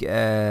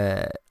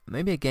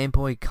maybe a Game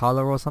Boy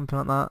Color or something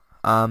like that.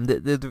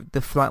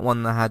 The flat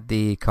one that had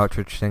the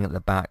cartridge thing at the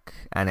back,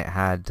 and it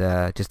had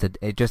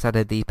it just had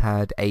a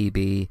D-pad, A,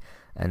 B,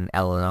 and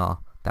L and R.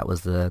 That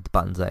was the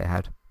buttons that it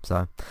had.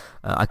 So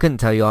I couldn't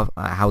tell you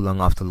how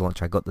long after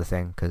launch I got the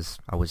thing because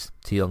I was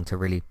too young to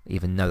really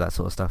even know that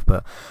sort of stuff.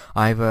 But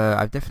I've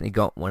definitely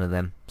got one of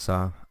them.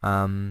 So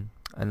and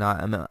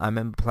I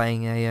remember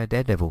playing a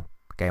Daredevil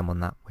game on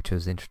that, which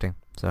was interesting.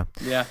 So,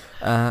 Yeah.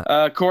 uh,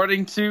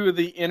 According to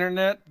the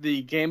internet,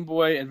 the Game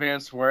Boy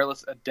Advance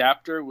wireless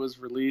adapter was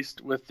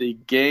released with the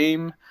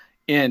game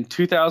in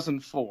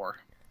 2004.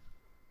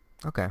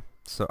 okay,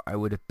 so I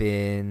would have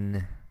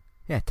been,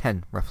 yeah,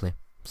 10 roughly.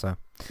 So,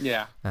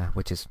 Yeah.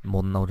 which is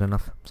more than old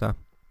enough. So,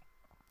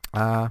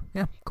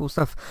 yeah, cool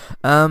stuff.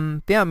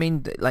 Yeah, I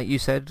mean, like you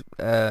said,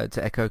 to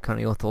echo kind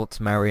of your thoughts,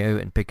 Mario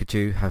and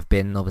Pikachu have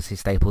been obviously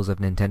staples of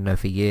Nintendo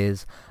for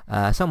years.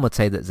 Some would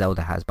say that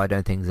Zelda has, but I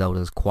don't think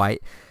Zelda's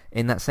quite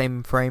in that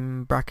same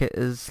frame bracket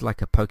as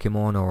like a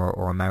Pokemon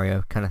or a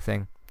Mario kind of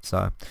thing.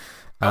 So,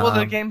 Well,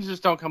 the um, games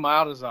just don't come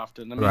out as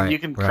often. I mean, right, you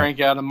can right. crank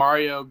out a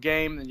Mario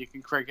game, then you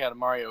can crank out a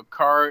Mario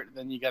Kart,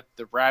 then you got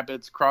the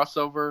Rabbids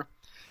crossover.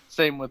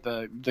 Same with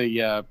the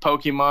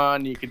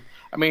Pokemon. You could,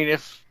 I mean,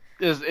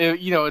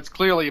 it's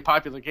clearly a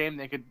popular game.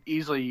 They could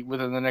easily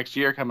within the next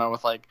year come out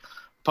with like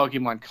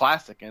Pokemon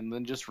Classic, and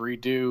then just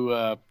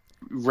redo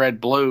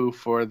Red Blue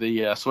for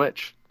the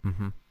Switch.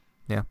 Hmm.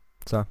 Yeah.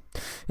 So,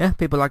 yeah,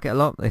 people like it a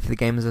lot. If the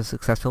games are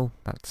successful,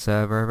 that's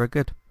very, very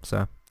good.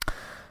 So,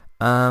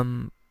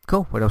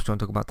 cool. What else do you want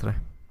to talk about today?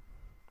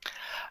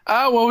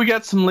 Well, we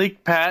got some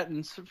leaked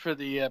patents for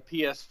the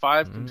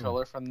PS5 Mm.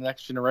 controller from the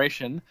next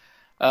generation.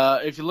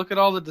 If you look at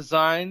all the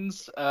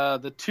designs,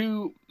 the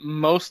two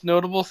most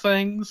notable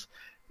things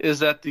is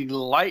that the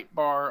light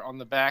bar on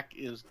the back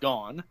is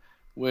gone,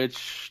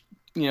 which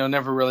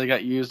never really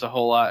got used a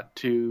whole lot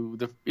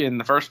in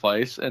the first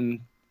place.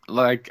 And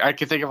like I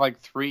could think of like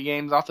 3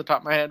 games off the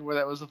top of my head where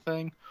that was a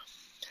thing.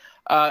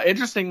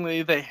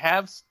 Interestingly, they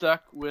have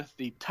stuck with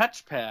the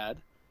touchpad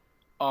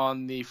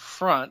on the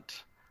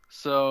front.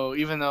 So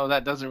even though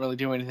that doesn't really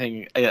do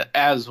anything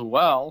as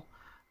well,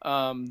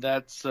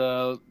 that's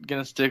going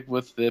to stick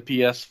with the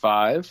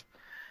PS5.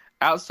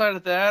 Outside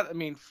of that, I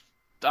mean,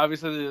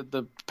 obviously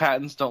the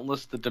patents don't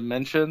list the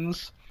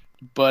dimensions,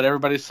 but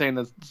everybody's saying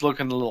that it's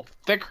looking a little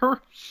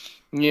thicker.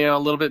 a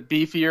little bit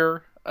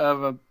beefier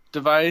of a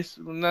device,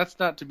 and that's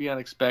not to be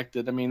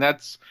unexpected. I mean,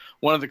 that's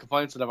one of the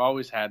complaints that I've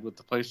always had with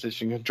the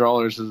PlayStation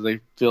controllers is they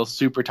feel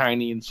super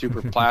tiny and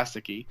super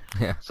plasticky.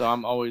 Yeah. So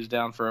I'm always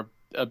down for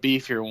a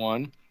beefier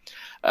one.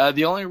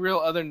 The only real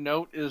other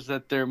note is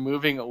that they're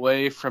moving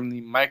away from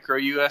the micro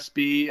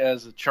USB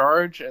as a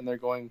charge, and they're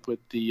going with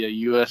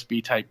the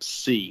USB Type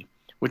C,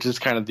 which is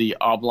kind of the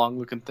oblong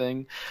looking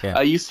thing.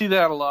 Yeah. You see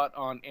that a lot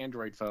on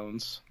Android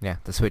phones. Yeah,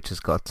 the Switch has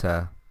got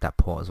that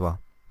port as well.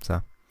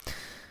 So.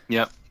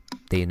 Yep.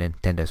 The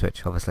Nintendo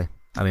Switch, obviously.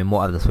 I mean,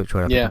 what other Switch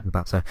would I be Yeah. talking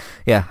about? So,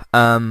 yeah,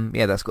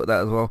 that's got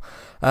that as well.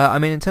 I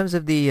mean, in terms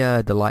of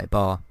the light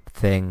bar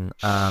thing,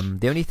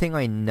 the only thing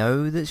I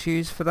know that's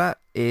used for that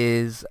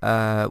is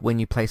when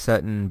you play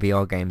certain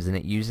VR games, and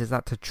it uses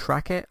that to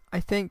track it, I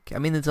think. I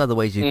mean, there's other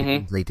ways you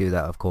can easily do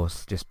that, of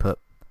course. Just put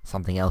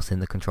something else in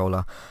the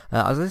controller.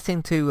 I was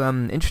listening to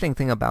interesting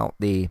thing about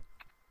the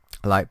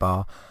light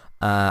bar.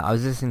 I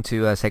was listening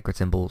to Sacred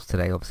Symbols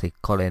today, obviously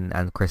Colin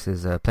and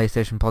Chris's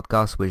PlayStation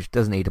podcast, which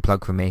doesn't need a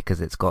plug from me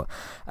because it's got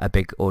a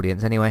big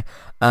audience anyway.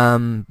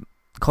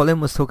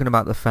 Colin was talking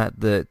about the fact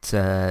that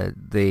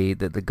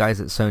the guys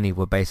at Sony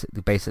were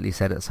basically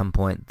said at some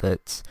point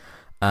that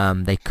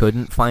they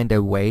couldn't find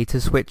a way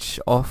to switch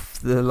off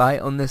the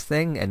light on this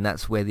thing, and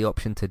that's where the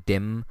option to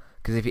dim.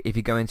 Because if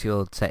you go into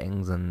your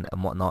settings and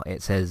whatnot,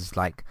 it says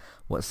like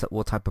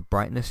what type of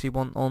brightness you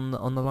want on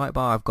the light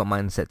bar. I've got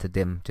mine set to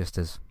dim, just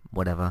as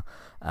whatever.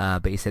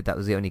 But he said that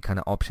was the only kind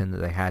of option that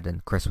they had,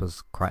 and Chris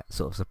was quite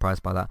sort of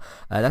surprised by that.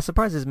 That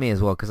surprises me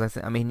as well, because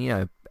I mean,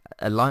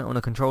 a light on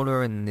a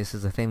controller, and this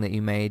is a thing that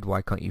you made.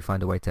 Why can't you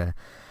find a way to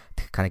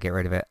kind of get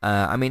rid of it?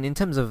 I mean, in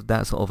terms of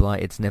that sort of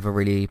light, it's never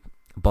really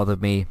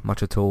bothered me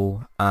much at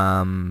all.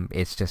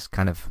 It's just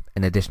kind of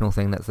an additional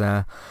thing that's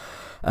there.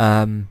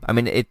 I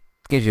mean, it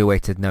gives you a way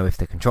to know if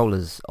the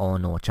controller's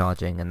on or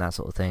charging and that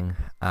sort of thing,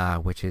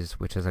 which is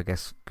I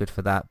guess good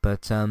for that.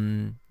 But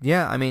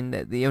yeah, I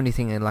mean, the only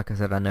thing, like I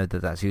said, I know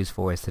that that's used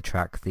for is to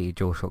track the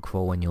DualShock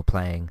 4 when you're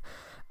playing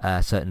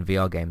certain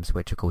VR games,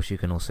 which of course you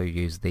can also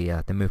use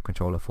the Move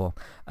controller for.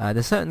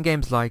 There's certain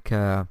games like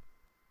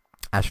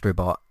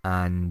Astrobot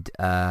and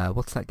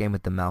what's that game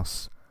with the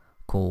mouse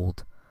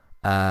called?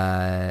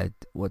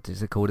 What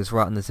is it called? It's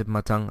right on the tip of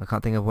my tongue. I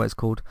can't think of what it's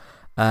called.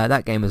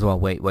 That game as well,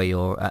 where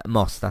you're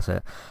Moss, that's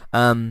it.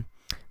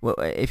 Well,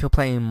 if you're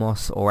playing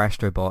Moss or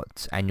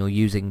Astrobot and you're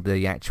using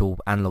the actual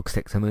analog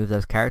stick to move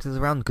those characters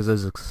around, because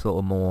those are sort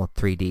of more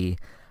 3D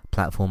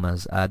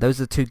platformers,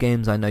 those are two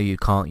games I know you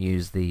can't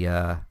use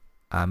the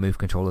Move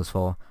controllers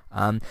for.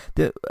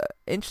 The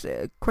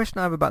question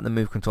I have about the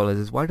Move controllers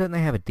is, why don't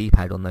they have a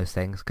D-pad on those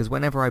things? Because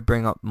whenever I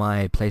bring up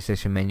my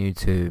PlayStation menu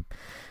to,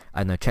 I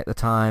don't know, check the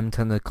time,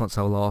 turn the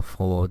console off,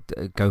 or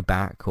go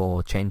back,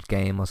 or change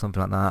game, or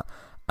something like that,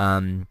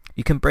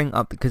 you can bring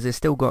up, because it's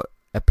still got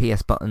a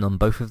PS button on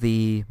both of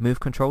the Move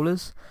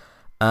controllers,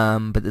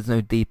 but there's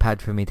no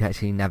D-pad for me to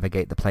actually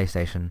navigate the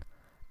PlayStation,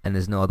 and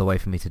there's no other way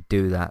for me to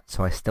do that,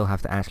 so I still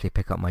have to actually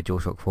pick up my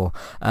DualShock 4.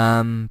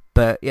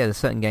 But yeah, there's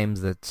certain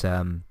games that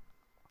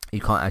you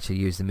can't actually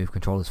use the Move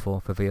controllers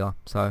for VR.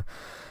 So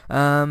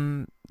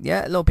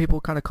yeah, a lot of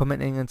people kind of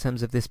commenting in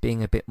terms of this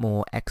being a bit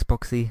more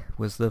Xboxy,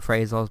 was the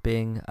phrase I was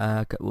being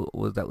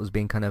that was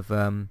being kind of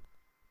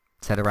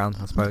said around,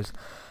 I suppose.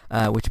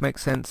 Which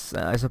makes sense,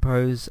 I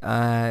suppose.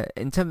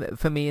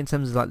 For me, in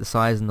terms of like the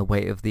size and the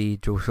weight of the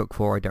DualShock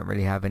 4, I don't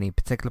really have any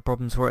particular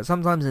problems for it.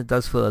 Sometimes it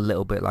does feel a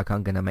little bit like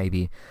I'm gonna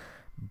maybe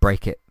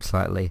break it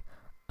slightly,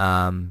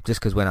 just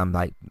because when I'm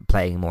like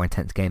playing more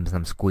intense games and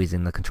I'm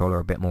squeezing the controller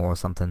a bit more or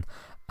something,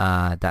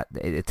 that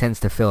it tends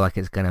to feel like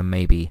it's gonna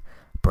maybe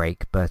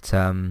break. But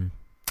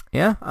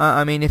yeah,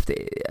 I mean,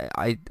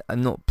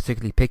 I'm not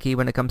particularly picky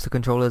when it comes to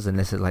controllers,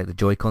 unless it's like the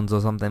Joy-Cons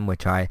or something,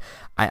 which I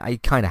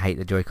kind of hate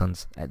the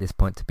Joy-Cons at this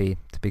point, to be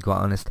quite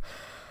honest.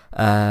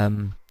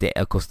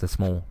 Of course, the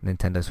small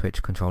Nintendo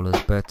Switch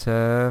controllers, but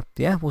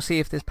yeah, we'll see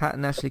if this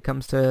pattern actually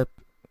comes to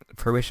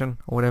fruition,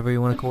 or whatever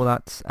you want to call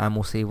that, and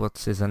we'll see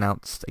what is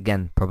announced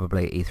again,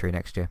 probably at E3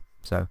 next year.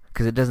 So,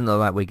 because it doesn't look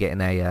like we're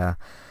getting a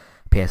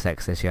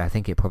PSX this year. I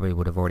think it probably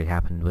would have already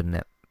happened, wouldn't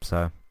it?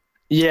 So.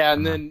 Yeah,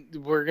 and then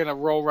we're going to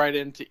roll right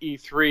into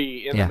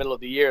E3 in the middle of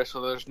the year,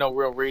 so there's no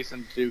real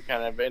reason to do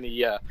kind of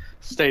any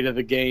state of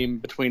the game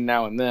between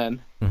now and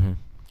then. Mm-hmm.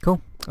 Cool.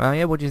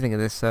 Yeah, what do you think of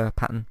this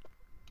pattern?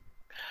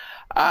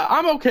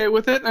 I'm okay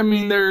with it. I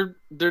mean,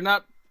 they're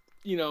not,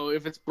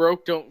 if it's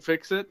broke, don't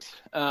fix it.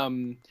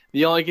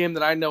 The only game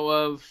that I know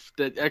of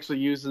that actually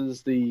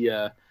uses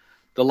the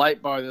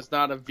light bar that's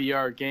not a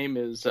VR game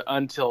is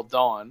Until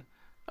Dawn.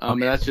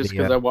 And that's just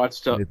because I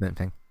watched a movement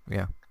thing.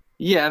 Yeah.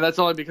 Yeah, and that's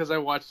only because I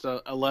watched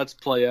a Let's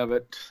Play of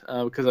it,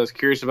 because I was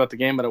curious about the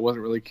game, but I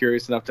wasn't really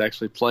curious enough to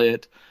actually play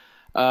it.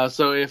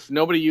 So if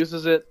nobody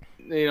uses it,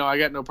 I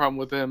got no problem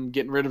with them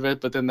getting rid of it,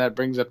 but then that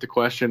brings up the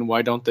question,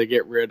 why don't they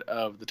get rid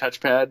of the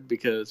touchpad?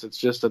 Because it's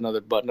just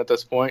another button at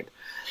this point.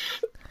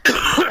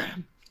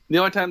 The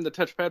only time the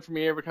touchpad for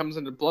me ever comes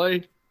into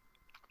play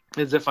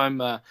is if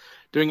I'm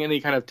doing any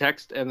kind of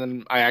text and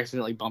then I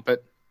accidentally bump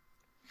it.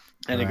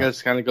 And it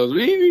just kind of goes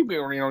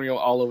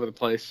all over the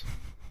place.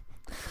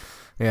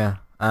 Yeah.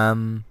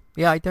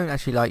 Yeah, I don't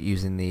actually like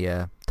using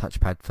the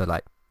touchpad for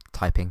like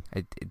typing.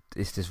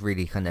 It's just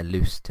really kind of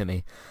loose to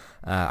me.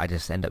 I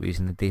just end up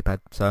using the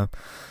D-pad. So,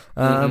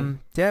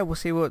 yeah, we'll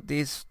see what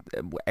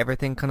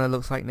everything kind of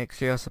looks like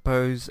next year, I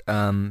suppose.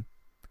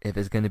 If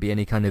there's going to be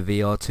any kind of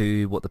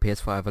VR2, what the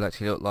PS5 will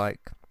actually look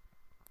like,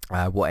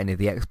 what any of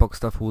the Xbox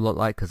stuff will look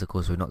like, because of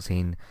course we've not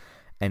seen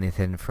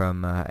anything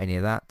from any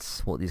of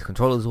that, what these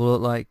controllers will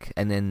look like,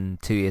 and then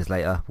 2 years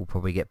later we'll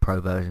probably get pro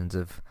versions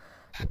of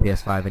the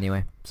PS5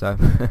 anyway. So,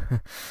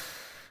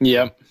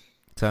 Yep.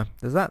 so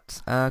there's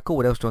that. Cool.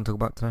 What else do you want to talk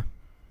about today?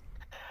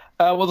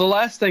 Well, the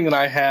last thing that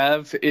I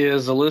have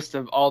is a list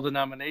of all the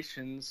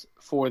nominations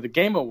for the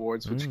Game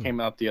Awards, which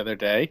came out the other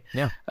day.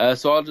 Yeah.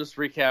 So I'll just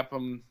recap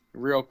them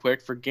real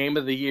quick. For Game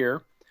of the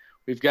Year,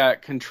 we've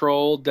got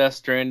Control, Death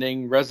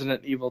Stranding,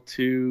 Resident Evil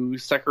 2,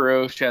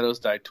 Sekiro, Shadows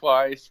Die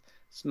Twice,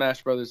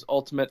 Smash Bros.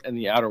 Ultimate, and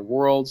The Outer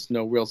Worlds.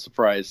 No real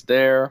surprise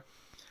there.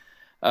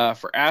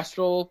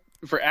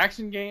 For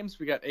action games,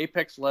 we got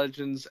Apex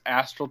Legends,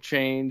 Astral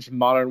Change,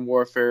 Modern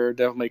Warfare,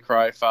 Devil May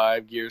Cry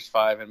 5, Gears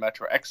 5, and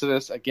Metro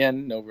Exodus.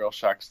 Again, no real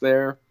shocks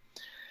there.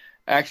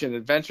 Action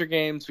adventure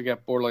games, we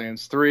got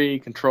Borderlands 3,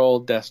 Control,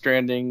 Death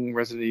Stranding,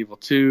 Resident Evil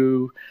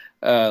 2,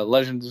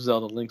 Legend of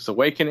Zelda Link's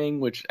Awakening,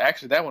 which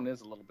actually that one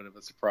is a little bit of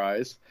a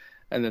surprise.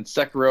 And then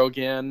Sekiro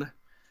again.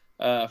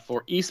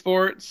 For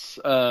esports,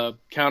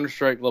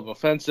 Counter-Strike Global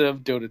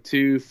Offensive, Dota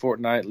 2,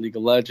 Fortnite, League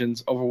of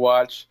Legends,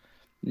 Overwatch.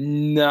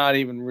 Not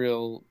even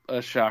real a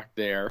shock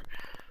there.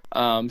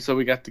 So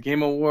we got the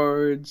Game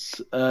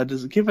Awards.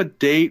 Does it give a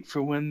date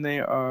for when they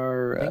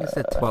are? I think it's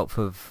the 12th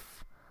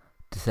of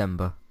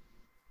December.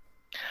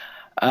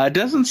 It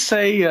doesn't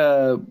say.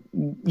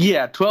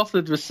 Yeah, 12th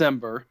of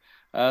December.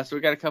 So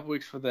we got a couple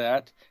weeks for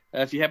that.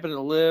 If you happen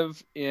to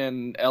live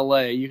in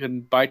LA, you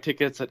can buy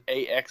tickets at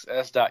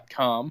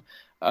axs.com.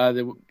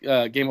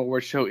 The Game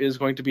Awards show is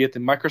going to be at the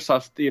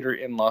Microsoft Theater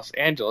in Los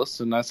Angeles.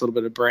 So nice little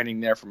bit of branding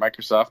there for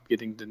Microsoft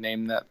getting to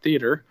name that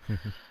theater.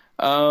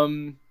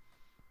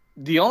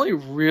 The only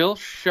real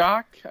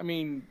shock,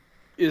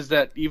 is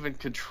that even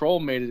Control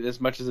made it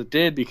as much as it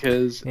did,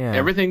 because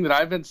everything that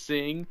I've been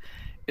seeing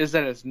is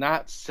that it's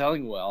not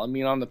selling well.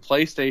 On the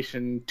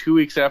PlayStation, 2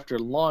 weeks after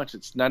launch,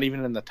 it's not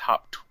even in the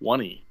top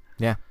 20.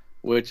 Yeah.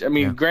 Which,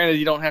 granted,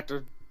 you don't have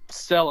to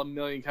sell 1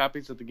 million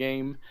copies of the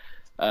game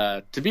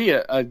to be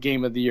a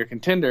Game of the Year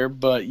contender,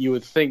 but you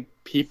would think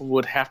people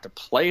would have to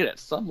play it at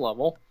some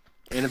level.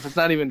 And if it's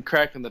not even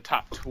cracking the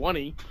top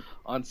 20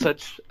 on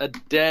such a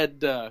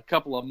dead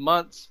couple of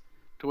months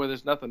to where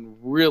there's nothing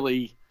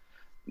really...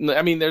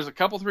 there's a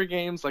couple, 3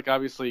 games, like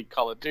obviously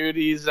Call of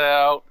Duty's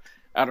out,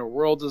 Outer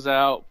Worlds is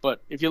out,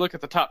 but if you look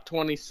at the top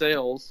 20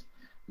 sales,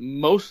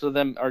 most of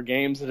them are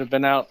games that have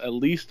been out at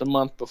least a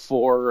month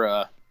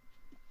before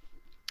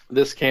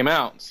this came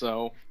out,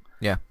 so...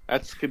 Yeah,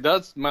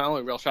 that's my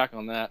only real shock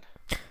on that.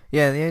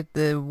 Yeah,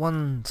 the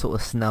one sort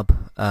of snub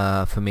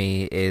for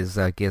me is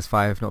Gears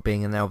 5 not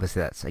being in there.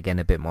 Obviously, that's again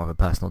a bit more of a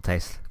personal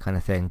taste kind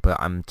of thing, but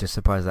I'm just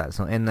surprised that it's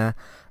not in there.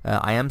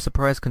 I am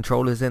surprised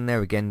Controller's in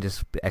there again,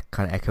 just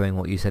kind of echoing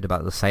what you said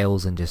about the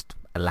sales and just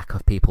a lack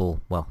of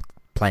people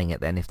playing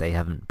it then if they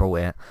haven't brought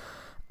it.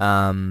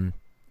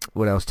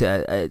 What else?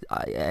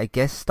 I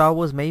guess Star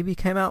Wars maybe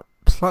came out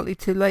slightly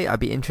too late. I'd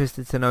be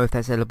interested to know if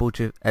that's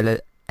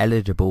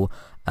eligible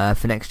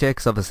for next year,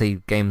 because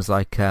obviously games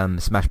like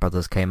Smash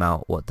Brothers came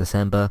out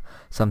December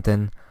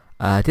something.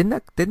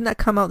 Didn't that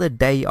come out the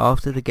day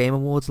after the Game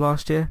Awards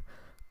last year?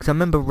 Because I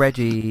remember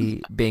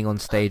Reggie being on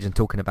stage and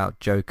talking about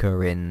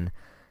Joker in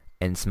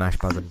Smash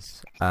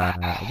Brothers.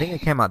 I think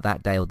it came out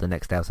that day or the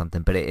next day or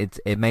something, but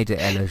it made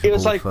it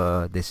eligible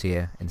for this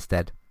year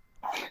instead.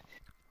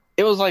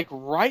 It was like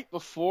right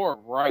before,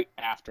 right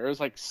after. It was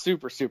like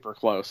super, super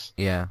close.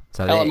 Yeah.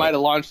 So it might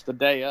have launched the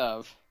day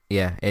of.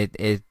 Yeah,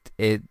 it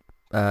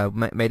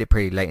made it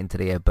pretty late into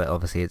the year, but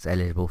obviously it's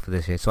eligible for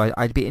this year. So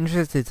I'd be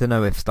interested to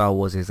know if Star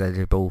Wars is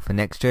eligible for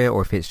next year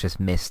or if it's just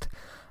missed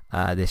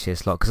this year's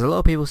slot, because a lot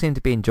of people seem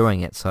to be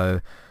enjoying it. So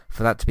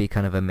for that to be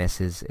kind of a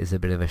miss is a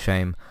bit of a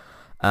shame.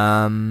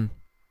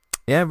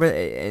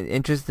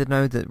 Interested to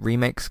know that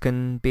remakes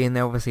can be in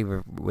there, obviously,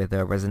 with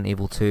Resident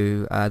Evil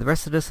 2. The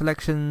rest of the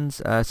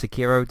selections,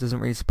 Sekiro doesn't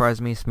really surprise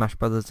me. Smash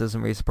Brothers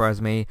doesn't really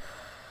surprise me.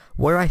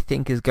 What I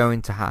think is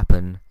going to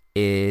happen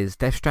is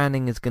Death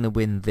Stranding is going to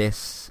win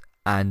this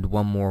and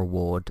one more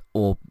award,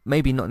 or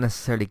maybe not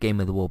necessarily Game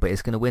of the Award, but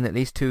it's going to win at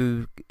least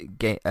two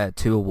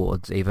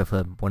awards, either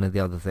for one of the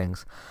other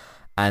things.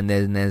 And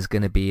then there's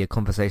going to be a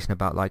conversation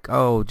about like,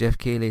 oh, Jeff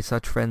Keighley's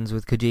such friends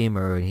with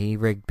Kojima and he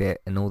rigged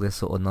it and all this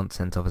sort of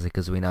nonsense, obviously,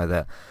 because we know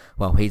that,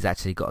 well, he's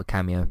actually got a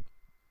cameo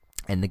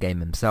in the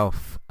game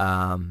himself.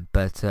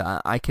 But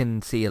I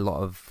can see a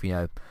lot of,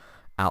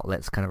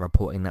 outlets kind of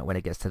reporting that when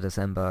it gets to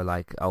December,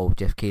 like, oh,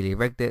 Jeff Keighley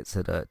rigged it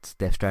so that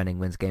Death Stranding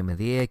wins Game of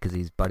the Year because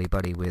he's buddy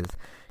with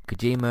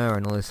Kojima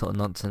and all this sort of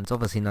nonsense.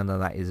 Obviously, none of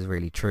that is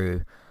really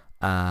true.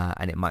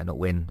 And it might not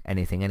win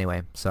anything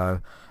anyway. So,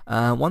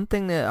 one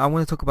thing that I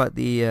want to talk about,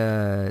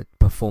 the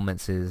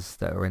performances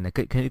that are in there.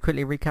 Can you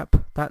quickly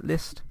recap that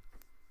list?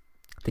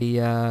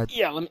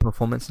 The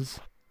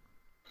performances?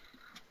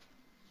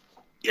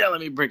 Yeah,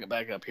 let me bring it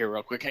back up here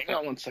real quick. Hang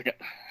on 1 second.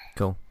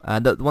 Cool.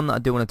 The one that I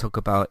do want to talk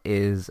about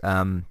is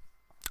Norman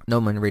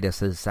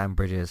Reedus as Sam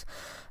Bridges.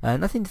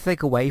 Nothing to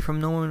take away from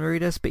Norman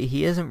Reedus, but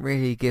he isn't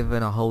really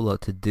given a whole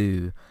lot to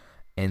do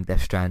in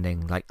Death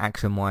Stranding, like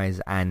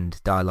action-wise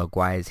and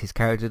dialogue-wise. His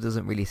character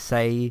doesn't really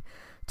say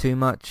too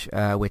much,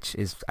 which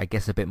is, I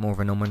guess, a bit more of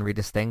a Norman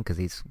Reedus thing, because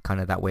he's kind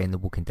of that way in The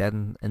Walking Dead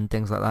and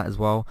things like that as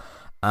well.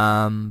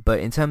 But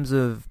in terms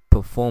of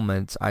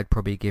performance, I'd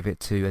probably give it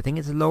to, I think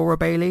it's Laura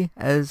Bailey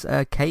as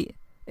Kate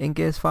in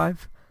Gears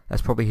 5.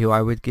 That's probably who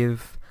I would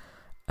give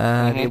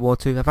the award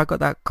to. Have I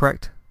got that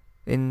correct?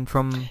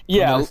 From the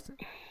list?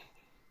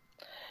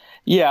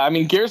 Yeah, I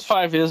mean, Gears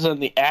 5 is in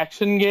the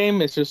action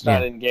game. It's just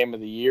not in Game of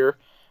the Year.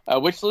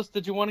 Which list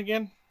did you want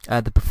again?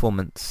 The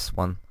performance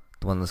one.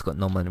 The one that's got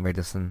Norman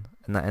Reedus and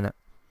that in it.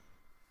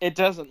 It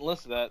doesn't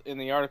list that in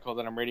the article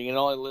that I'm reading. It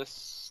only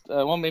lists...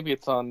 well, maybe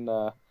it's on...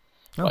 all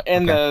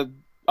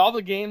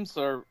the games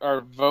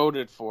are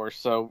voted for,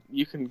 so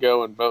you can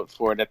go and vote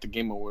for it at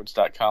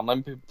thegameawards.com.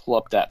 Let me pull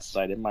up that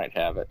site. It might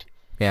have it.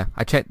 Yeah,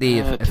 I checked the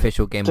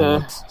official Game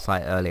Awards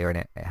site earlier, and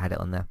it had it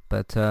on there.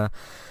 But,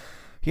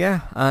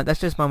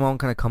 that's just my one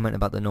kind of comment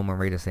about the Norman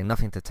Reedus thing.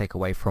 Nothing to take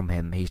away from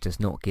him. He's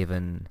just not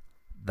given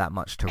that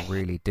much to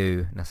really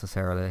do,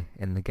 necessarily,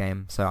 in the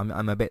game. So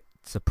I'm a bit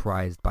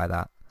surprised by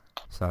that.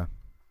 So...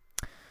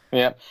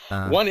 Yeah.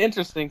 One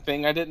interesting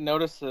thing, I didn't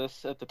notice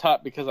this at the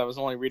top because I was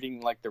only reading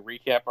like the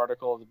recap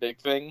article of the big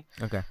thing.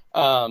 Okay.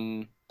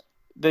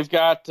 They've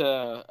got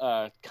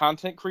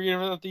content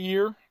creator of the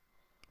year.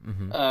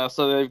 Mm-hmm.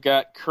 So they've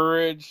got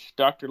Courage,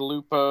 Dr.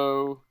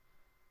 Lupo,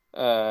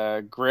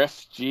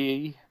 Griff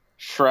G,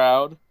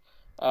 Shroud.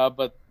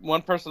 But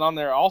one person on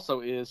there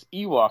also is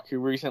Ewok, who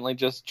recently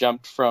just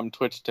jumped from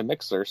Twitch to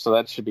Mixer. So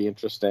that should be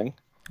interesting.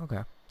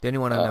 Okay. The only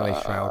one I know is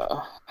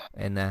Shroud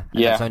in there.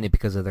 And that's only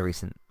because of the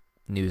recent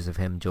news of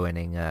him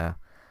joining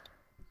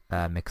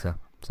Mixer,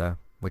 so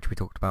which we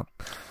talked about.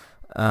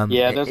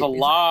 There's a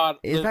lot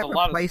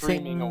of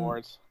streaming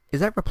awards. Is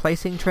that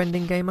replacing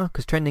Trending Gamer?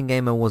 Because Trending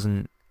Gamer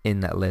wasn't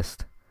in that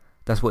list.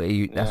 That's what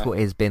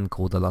it's been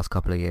called the last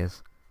couple of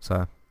years.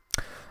 So,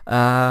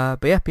 but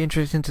yeah, be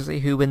interesting to see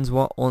who wins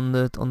what on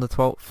the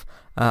 12th.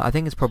 I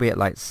think it's probably at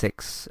like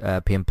 6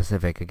 p.m.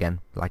 Pacific again,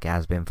 like it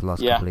has been for the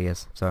last couple of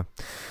years. So,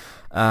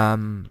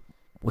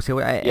 we'll see.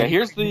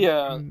 Here's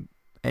the.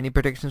 Any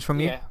predictions from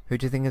you? Yeah. Who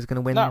do you think is going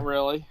to win? Not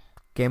really.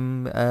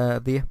 Game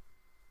of the year?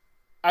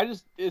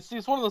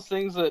 It's one of those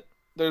things that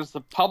there's the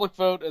public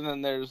vote and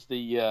then there's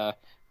the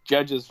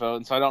judges vote,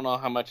 and so I don't know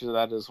how much of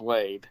that is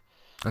weighed.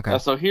 Okay.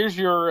 So here's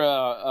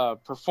your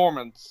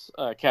performance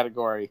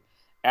category.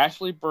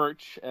 Ashley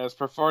Birch as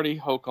Parvati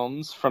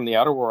Holcombs from The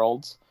Outer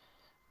Worlds.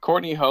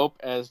 Courtney Hope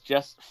as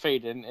Jess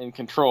Faden in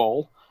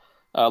Control.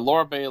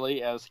 Laura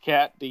Bailey as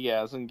Kat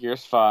Diaz in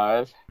Gears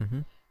 5. Mm-hmm.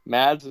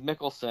 Mads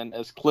Mikkelsen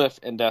as Cliff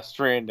in Death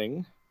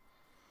Stranding.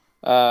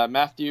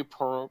 Matthew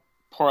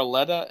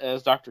Porletta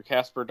as Dr.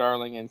 Casper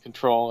Darling in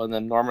Control. And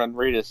then Norman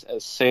Reedus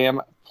as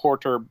Sam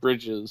Porter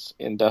Bridges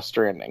in Death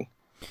Stranding.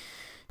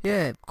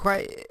 Yeah,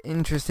 quite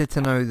interested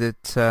to know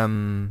that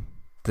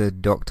the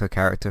Doctor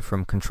character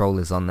from Control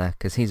is on there,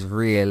 because he's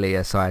really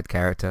a side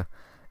character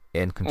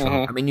in Control.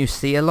 Mm-hmm. I mean, you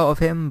see a lot of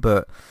him,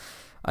 but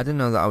I don't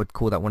know that I would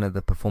call that one of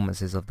the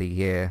performances of the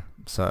year.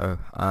 So,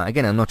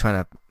 again, I'm not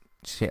trying to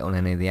shit on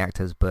any of the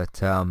actors,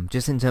 but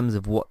just in terms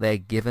of what they're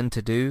given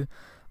to do,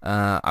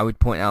 I would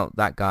point out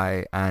that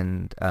guy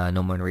and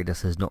Norman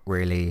Reedus as not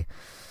really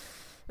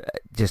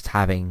just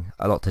having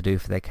a lot to do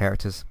for their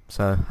characters.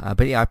 So,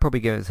 but yeah, I'd probably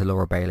give it to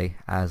Laura Bailey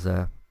as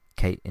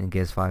Kate in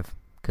Gears 5,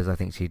 because I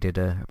think she did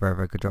a very,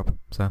 very good job.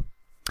 So,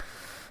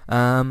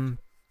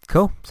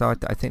 cool. So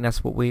I think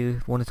that's what we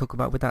want to talk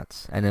about with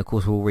that. And of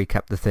course, we'll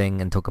recap the thing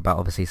and talk about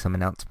obviously some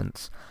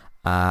announcements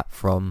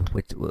from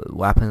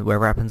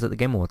wherever happens at the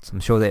Game Awards. I'm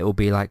sure that it will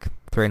be like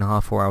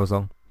 3.5, 4 hours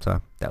long,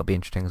 so that'll be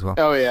interesting as well.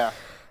 Oh yeah.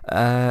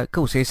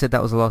 Cool. So you said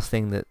that was the last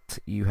thing that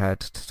you had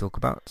to talk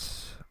about.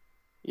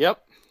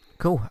 Yep.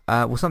 Cool.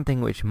 Well,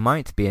 something which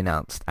might be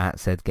announced at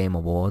said Game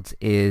Awards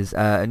is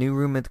a new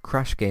rumored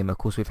Crash game. Of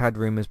course, we've had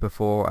rumors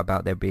before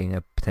about there being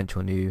a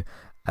potential new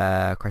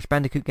Crash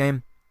Bandicoot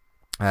game.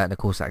 And of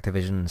course,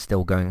 Activision is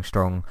still going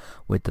strong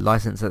with the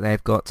license that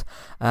they've got.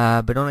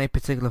 But on a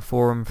particular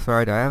forum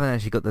thread, I haven't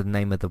actually got the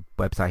name of the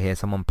website here.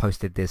 Someone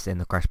posted this in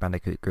the Crash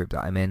Bandicoot group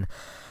that I'm in.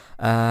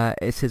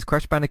 It says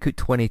Crash Bandicoot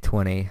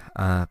 2020,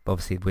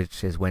 obviously,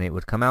 which is when it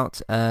would come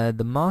out.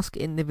 The mask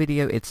in the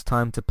video, it's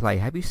time to play.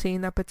 Have you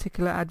seen that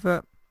particular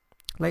advert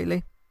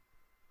lately?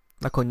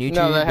 Like on YouTube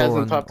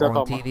or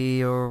on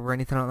TV or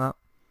anything like that?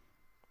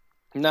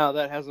 No,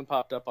 that hasn't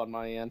popped up on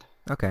my end.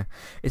 Okay.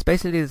 It's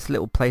basically this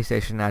little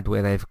PlayStation ad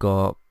where they've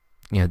got,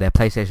 their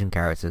PlayStation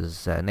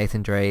characters.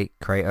 Nathan Drake,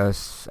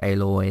 Kratos,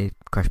 Aloy,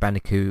 Crash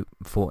Bandicoot,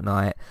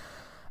 Fortnite.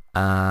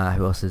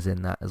 Who else is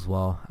in that as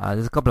well?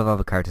 There's a couple of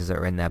other characters that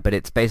are in there, but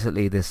it's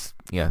basically this,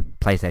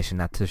 PlayStation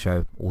ad to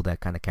show all their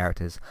kind of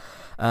characters.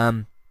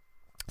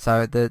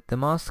 So the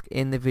mask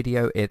in the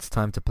video, it's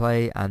time to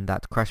play, and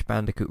that Crash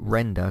Bandicoot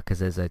render, because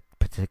there's a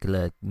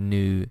particular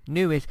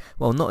newish,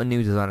 well, not a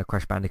new design of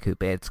Crash Bandicoot,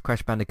 but it's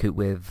Crash Bandicoot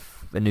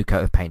with a new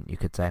coat of paint, you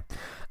could say.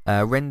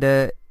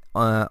 Render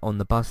on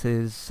the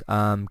buses,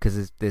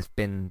 because there's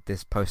been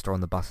this poster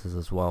on the buses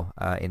as well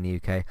in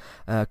the UK,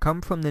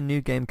 come from the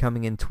new game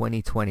coming in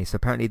 2020. So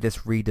apparently this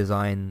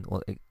redesign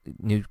or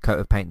new coat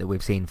of paint that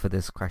we've seen for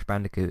this Crash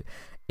Bandicoot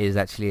is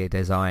actually a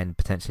design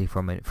potentially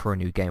for a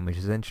new game, which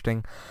is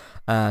interesting.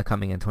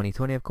 Coming in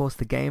 2020, of course.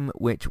 The game,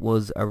 which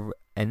was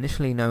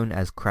initially known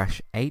as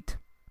Crash 8,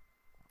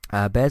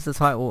 bears the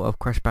title of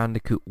Crash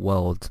Bandicoot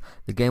Worlds.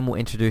 The game will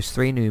introduce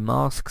 3 new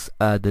masks,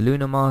 the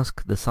Lunar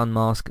Mask, the Sun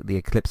Mask, the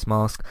Eclipse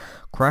Mask.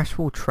 Crash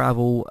will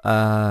travel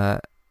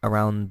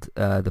around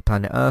the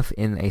planet Earth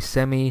in a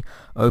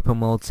semi-open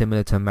world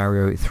similar to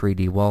Mario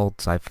 3D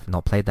Worlds. I've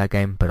not played that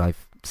game, but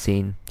I've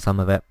seen some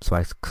of it, so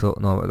I sort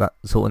of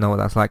know what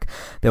that's like.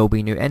 There will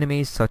be new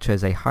enemies such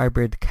as a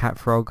hybrid cat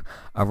frog,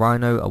 a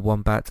rhino, a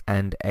wombat,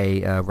 and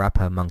a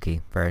rapper monkey.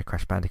 Very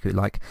Crash Bandicoot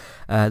like.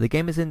 The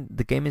game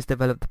is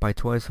developed by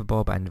Toys for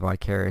Bob and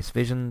Vicarious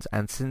Visions,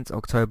 and since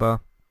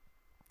October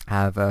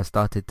have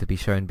started to be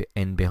shown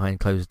in behind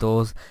closed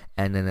doors,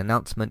 and an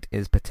announcement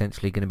is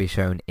potentially going to be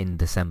shown in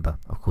December.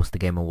 Of course, the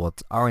Game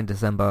Awards are in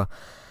December,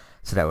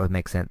 so that would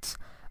make sense.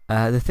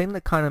 The thing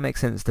that kind of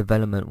makes sense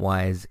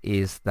development-wise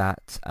is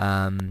that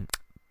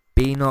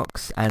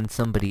Beenox and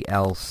somebody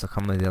else, I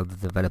can't remember the other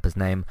developer's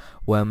name,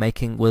 were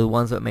the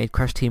ones that made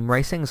Crash Team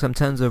Racing. So in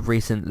terms of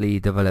recently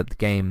developed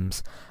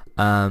games,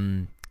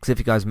 because if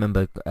you guys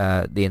remember,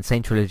 the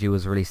Insane Trilogy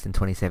was released in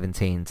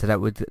 2017, so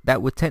that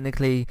would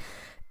technically,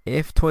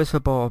 if Toys for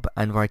Bob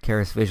and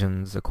Vicarious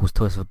Visions, of course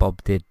Toys for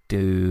Bob did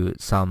do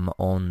some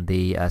on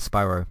the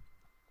Spyro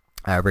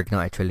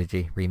Reignite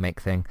Trilogy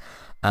remake thing,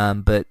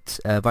 but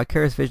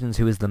Vicarious Visions,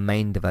 who is the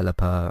main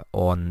developer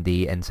on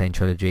the Insane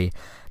Trilogy,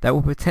 that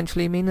will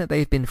potentially mean that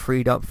they've been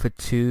freed up for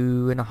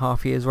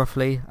 2.5 years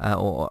roughly,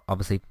 or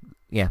obviously,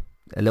 yeah,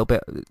 a little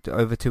bit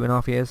over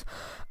 2.5 years,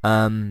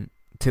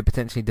 to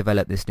potentially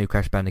develop this new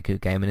Crash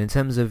Bandicoot game. And in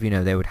terms of,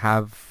 they would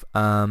have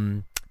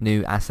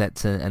new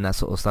assets and that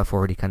sort of stuff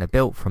already kind of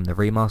built from the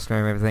remaster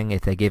and everything.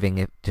 If they're giving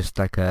it just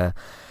like a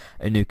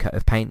new coat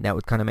of paint, that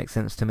would kind of make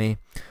sense to me.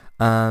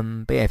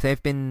 But yeah, if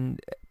they've been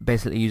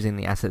basically using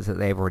the assets that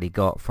they've already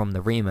got from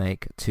the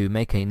remake to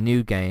make a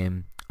new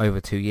game over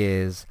 2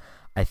 years,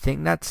 I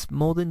think that's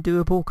more than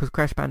doable, because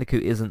Crash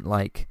Bandicoot isn't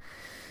like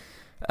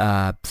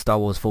Star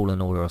Wars Fallen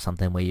Order or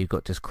something where you've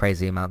got just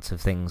crazy amounts of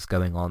things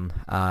going on.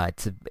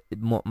 It's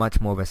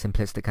much more of a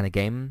simplistic kind of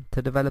game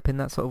to develop in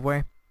that sort of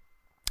way.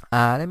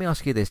 Let me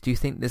ask you this. Do you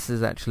think this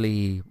is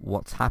actually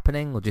what's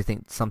happening, or do you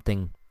think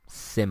something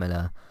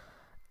similar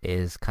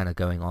is kind of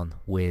going on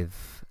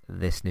with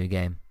this new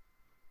game?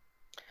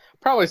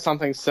 Probably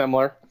something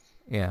similar.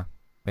 Yeah.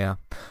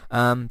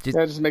 That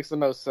just makes the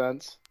most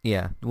sense.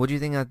 Yeah. What do you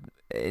think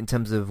in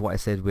terms of what I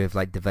said with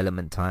like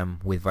development time,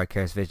 with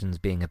Vicarious Visions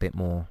being a bit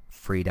more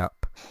freed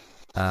up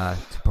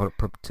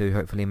to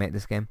hopefully make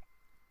this game?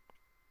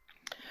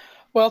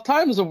 Well,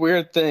 time is a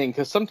weird thing,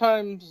 because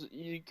sometimes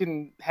you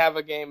can have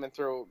a game and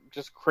throw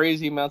just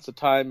crazy amounts of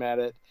time at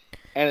it,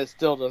 and it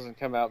still doesn't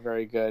come out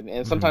very good.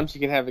 And sometimes you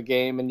can have a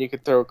game and you can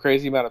throw a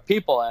crazy amount of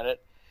people at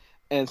it,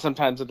 and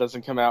sometimes it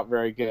doesn't come out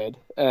very good.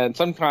 And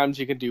sometimes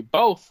you can do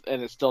both,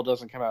 and it still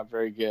doesn't come out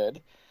very good.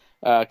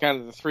 Kind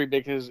of the 3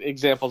 big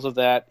examples of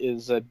that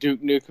is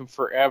Duke Nukem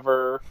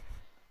Forever,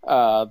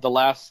 The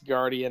Last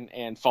Guardian,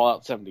 and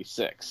Fallout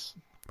 76.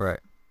 Right,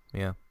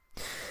 yeah.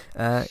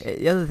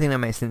 The other thing that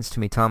makes sense to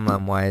me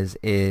timeline-wise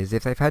is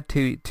if they've had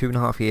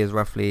 2.5 years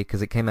roughly,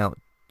 because it came out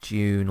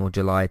June or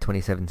July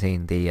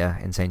 2017, the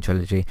Insane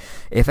Trilogy.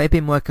 If they've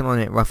been working on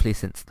it roughly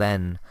since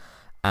then,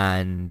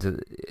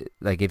 and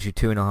that gives you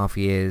 2.5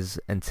 years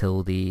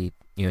until the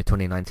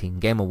 2019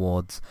 Game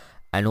Awards,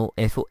 and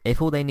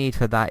if all they need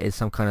for that is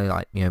some kind of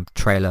like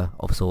trailer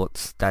of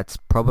sorts, that's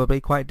probably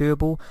quite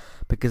doable.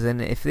 Because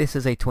then if this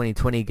is a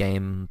 2020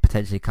 game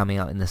potentially coming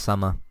out in the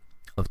summer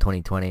of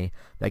 2020,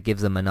 that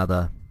gives them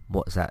another,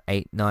 what's that,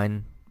 8,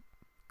 9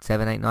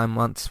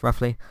 months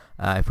roughly,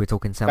 if we're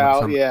talking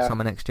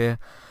summer next year.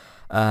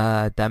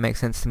 That makes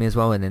sense to me as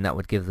well, and then that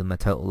would give them a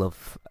total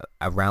of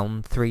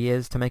around 3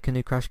 years to make a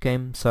new Crash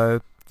game.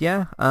 So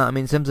yeah, I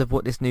mean, in terms of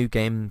what this new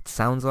game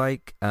sounds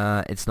like,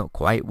 it's not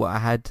quite what I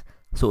had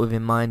sort of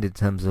in mind in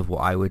terms of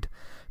what I would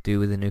do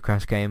with a new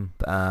Crash game,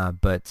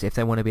 but if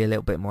they want to be a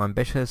little bit more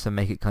ambitious and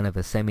make it kind of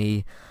a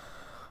semi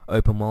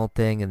open world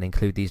thing and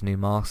include these new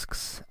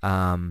masks,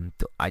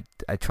 I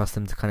trust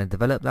them to kind of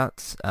develop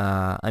that.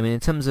 I mean,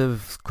 in terms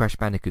of Crash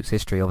Bandicoot's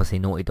history, obviously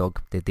Naughty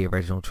Dog did the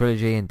original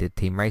trilogy and did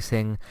Team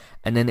Racing,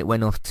 and then it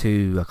went off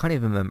to, I can't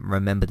even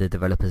remember the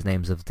developers'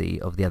 names of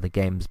the other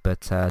games,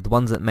 but the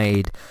ones that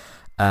made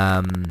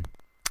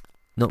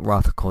not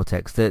Wrath of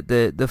Cortex,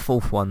 the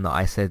fourth one that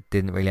I said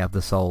didn't really have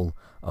the soul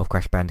of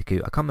Crash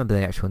Bandicoot. I can't remember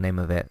the actual name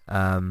of it.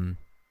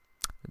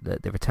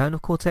 The Return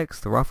of Cortex,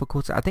 the Wrath of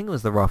Cortex. I think it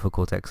was the Wrath of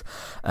Cortex,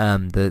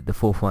 the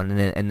fourth one,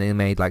 and they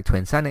made like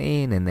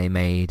Twinsanity, and then they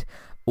made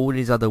all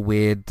these other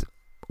weird,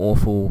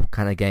 awful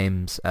kind of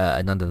games,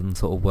 and none of them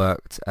sort of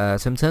worked.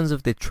 So in terms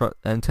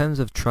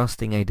of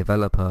trusting a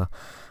developer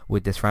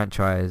with this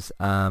franchise,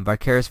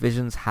 Vicarious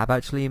Visions have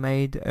actually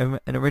made an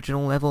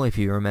original level. If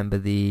you remember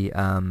the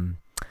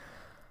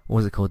what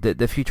was it called?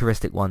 The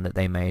futuristic one that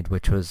they made,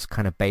 which was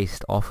kind of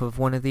based off of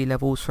one of the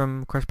levels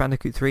from Crash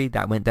Bandicoot 3.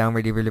 That went down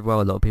really, really well.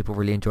 A lot of people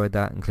really enjoyed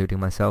that, including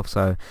myself.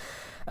 So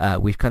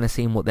we've kind of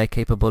seen what they're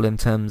capable in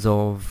terms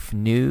of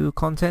new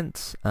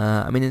content.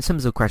 I mean, in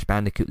terms of Crash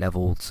Bandicoot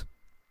levels,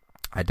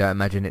 I don't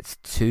imagine it's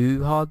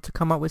too hard to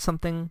come up with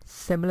something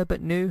similar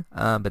but new.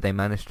 But they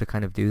managed to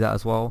kind of do that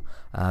as well,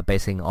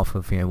 basing off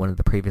of one of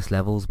the previous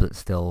levels, but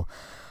still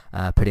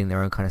putting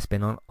their own kind of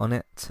spin on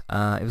it.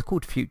 It was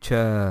called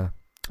Future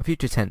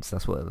Tense,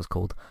 that's what it was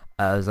called.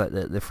 It was like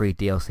the free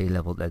DLC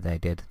level that they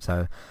did.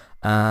 So,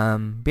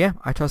 yeah,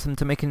 I trust them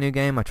to make a new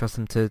game. I trust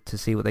them to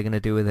see what they're going to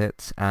do with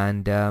it.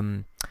 And,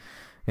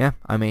 yeah,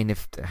 I mean,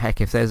 if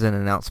there's an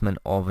announcement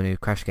of a new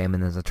Crash game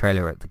and there's a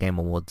trailer at the Game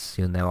Awards,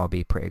 I'll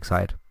be pretty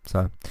excited.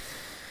 So,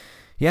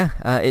 yeah,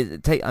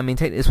 take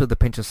this with a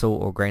pinch of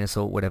salt or grain of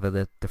salt, whatever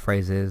the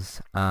phrase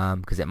is,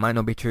 because it might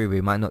not be true. We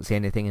might not see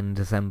anything in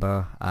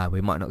December. We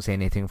might not see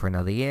anything for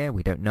another year.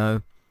 We don't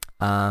know.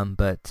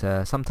 But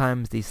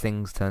sometimes these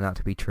things turn out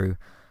to be true,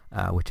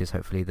 which is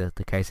hopefully the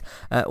case.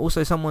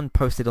 Also, someone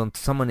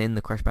in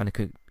the Crash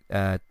Bandicoot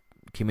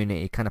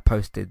community kind of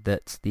posted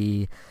that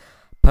the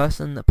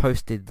person that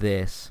posted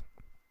this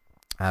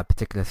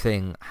particular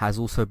thing has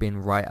also been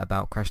right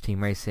about Crash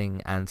Team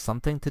Racing and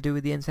something to do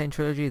with the Insane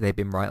Trilogy. They've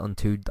been right on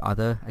 2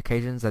 other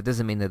occasions. That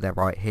doesn't mean that they're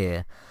right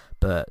here,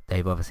 but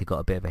they've obviously got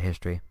a bit of a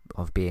history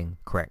of being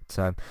correct.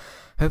 So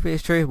hopefully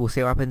it's true. We'll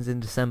see what happens in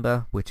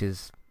December, which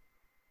is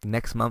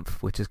next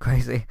month, which is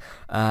crazy.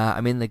 I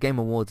mean, the Game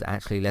Awards are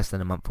actually less than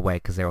a month away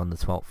because they're on the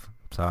 12th.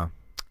 So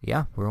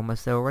yeah, we're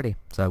almost there already.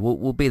 So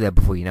we'll be there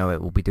before you know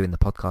it. We'll be doing the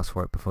podcast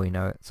for it before you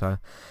know it. So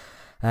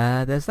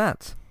there's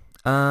that.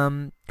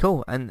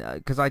 Cool. And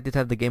because I did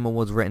have the Game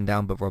Awards written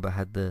down, but Robert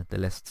had the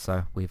list,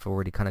 so we've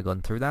already kind of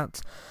gone through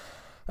that.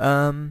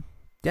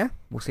 Yeah,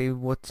 we'll see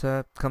what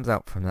comes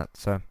out from that.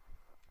 So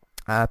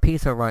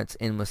Peter writes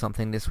in with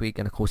something this week,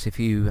 and of course if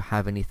you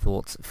have any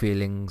thoughts,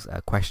 feelings,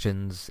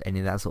 questions, any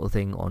of that sort of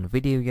thing on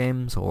video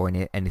games or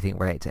anything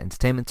related to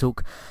Entertainment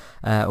Talk,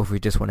 or if you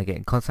just want to get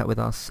in contact with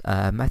us,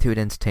 Matthew at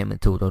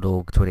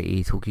entertainmenttalk.org, Twitter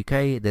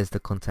eTalkUK, there's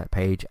the contact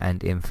page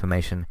and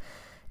information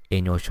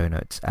in your show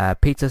notes.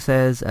 Peter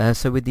says,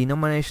 so with the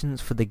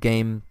nominations for the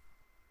Game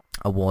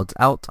Awards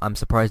out, I'm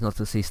surprised not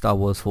to see Star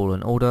Wars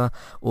Fallen Order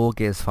or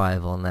Gears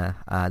 5 on there.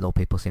 A lot of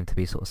people seem to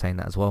be sort of saying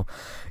that as well.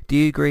 Do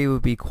you agree it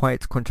would be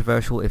quite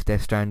controversial if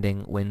Death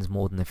Stranding wins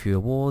more than a few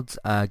awards,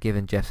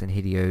 given Jeff's and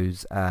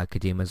Hideo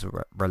Kojima's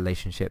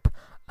relationship,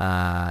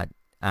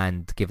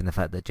 and given the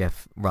fact that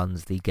Jeff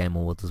runs the Game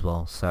Awards as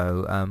well?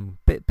 So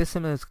bit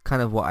similar to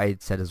kind of what I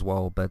said as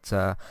well, but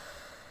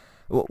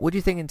what do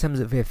you think in terms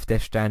of if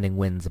Death Stranding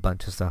wins a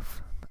bunch of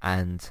stuff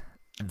and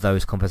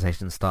those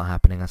conversations start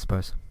happening, I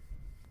suppose?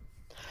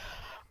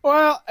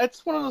 Well,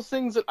 it's one of those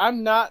things that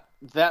I'm not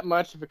that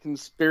much of a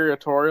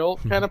conspiratorial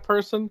kind of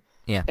person.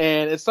 Yeah.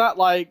 And it's not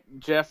like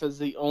Jeff is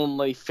the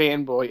only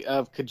fanboy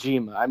of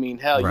Kojima. I mean,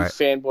 hell, Right. You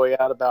fanboy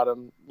out about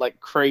him like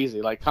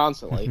crazy, like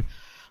constantly.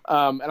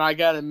 And I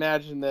got to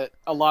imagine that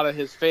a lot of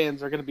his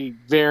fans are going to be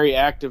very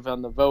active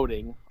on the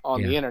voting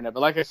on the internet. But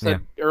like I said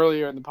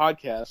earlier in the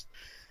podcast,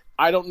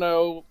 I don't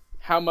know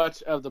how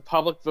much of the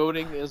public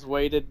voting is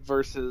weighted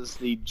versus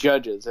the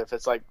judges. If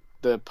it's like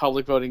the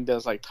public voting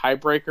does like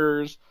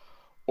tiebreakers,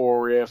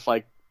 or if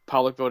like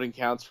public voting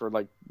counts for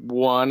like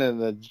one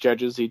and the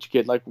judges each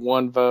get like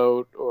one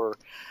vote, or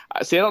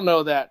see, I don't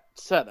know that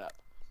setup.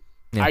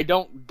 Yeah. I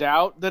don't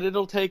doubt that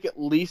it'll take at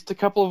least a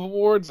couple of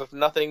awards, if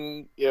not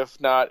in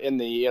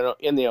the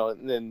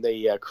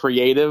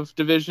creative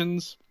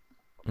divisions.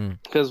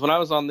 Because when I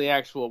was on the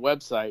actual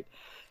website,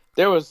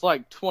 there was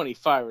like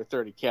 25 or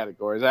 30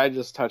 categories. I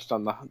just touched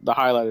on the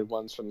highlighted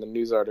ones from the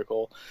news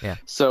article. Yeah.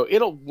 So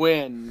it'll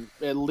win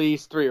at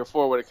least 3 or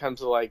 4 when it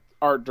comes to like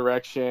art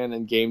direction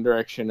and game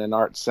direction and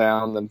art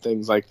sound and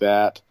things like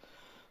that.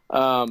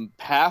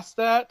 Past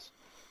that,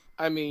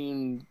 I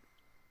mean,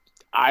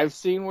 I've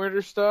seen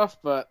weirder stuff,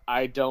 but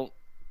I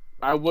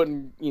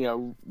wouldn't,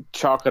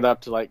 chalk it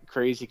up to like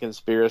crazy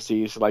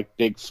conspiracies like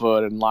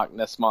Bigfoot and Loch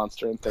Ness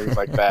Monster and things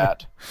like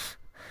that.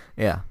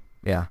 Yeah.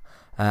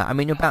 I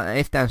mean,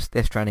 if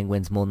Death Stranding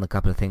wins more than a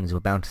couple of things, we're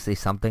bound to see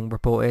something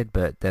reported,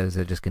 but those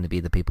are just going to be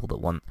the people that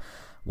want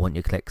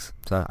your clicks.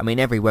 So, I mean,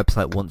 every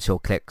website wants your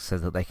clicks so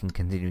that they can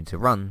continue to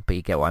run, but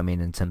you get what I mean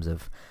in terms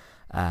of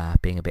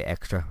being a bit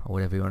extra, or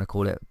whatever you want to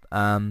call it,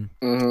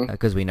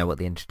 because we know what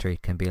the industry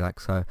can be like.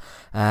 So,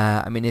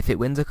 I mean, if it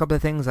wins a couple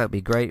of things, that would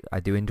be great.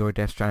 I do enjoy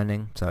Death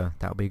Stranding, so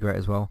that would be great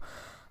as well.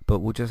 But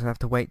we'll just have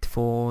to wait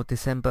for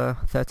December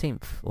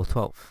 13th or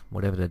 12th,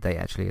 whatever the date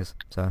actually is.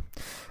 So,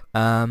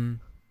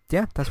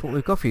 yeah, that's what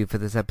we've got for you for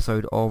this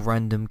episode of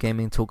Random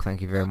Gaming Talk.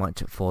 Thank you very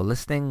much for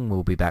listening.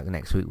 We'll be back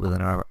next week with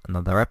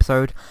another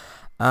episode.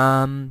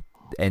 And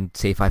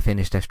see if I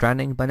finish Death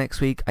Stranding by next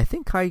week. I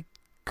think I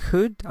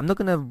I'm not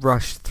going to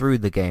rush through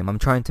the game. I'm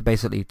trying to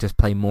basically just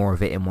play more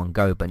of it in one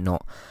go, but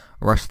not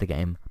rush the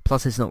game.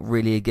 Plus, it's not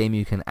really a game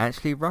you can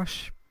actually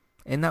rush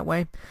in that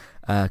way,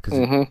 because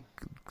it's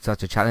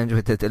such a challenge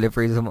with the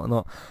deliveries and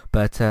whatnot.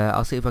 But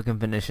I'll see if I can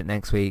finish it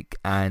next week.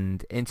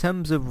 And in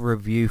terms of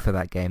review for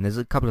that game, there's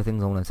a couple of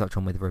things I want to touch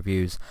on with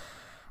reviews.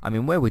 I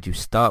mean, where would you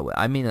start with?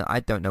 I mean, I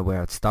don't know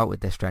where I'd start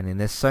with Death Stranding.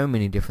 There's so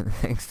many different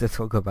things to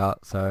talk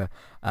about, so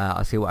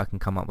I'll see what I can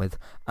come up with.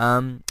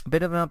 A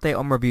bit of an update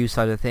on review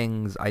side of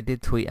things. I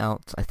did tweet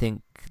out, I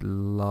think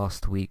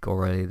last week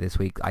or earlier this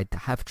week, I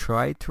have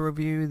tried to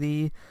review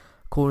the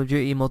Call of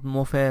Duty Modern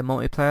Warfare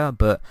multiplayer,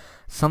 but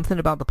something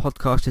about the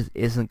podcast just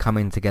isn't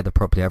coming together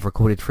properly. I've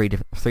recorded three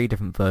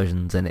different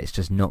versions, and it's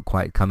just not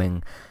quite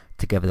coming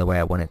together the way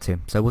I want it to.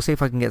 So we'll see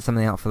if I can get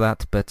something out for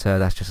that, but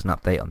that's just an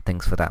update on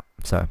things for that.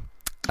 So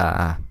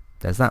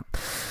there's that.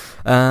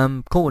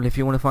 Cool. If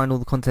you want to find all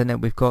the content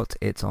that we've got,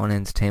 it's on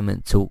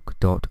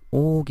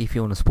entertainmenttalk.org. If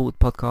you want to support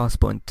the podcast,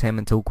 support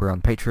Entertainment Talk, we're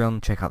on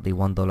Patreon. Check out the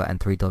 $1 and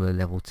 $3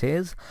 level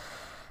tiers.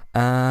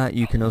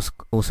 You can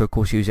also of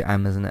course use your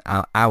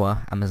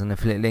our Amazon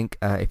affiliate link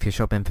if you're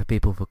shopping for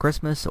people for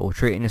Christmas or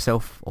treating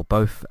yourself, or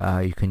both.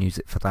 You can use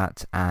it for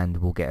that, and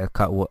we'll get a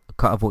cut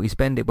of what you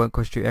spend. It won't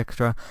cost you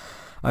extra.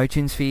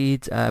 iTunes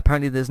feeds,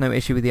 apparently there's no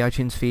issue with the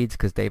iTunes feeds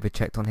because David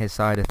checked on his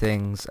side of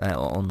things,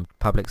 on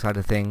public side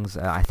of things.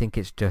 I think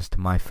it's just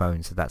my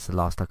phone, so that's the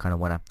last I kind of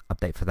want to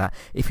update for that.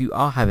 If you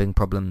are having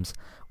problems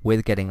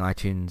with getting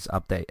iTunes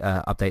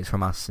updates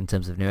from us in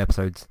terms of new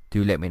episodes,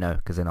 do let me know,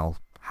 because then I'll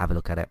have a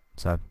look at it.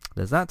 So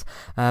there's that.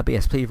 But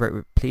yes, please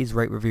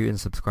rate, review and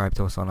subscribe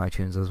to us on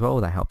iTunes as well.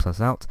 That helps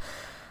us out.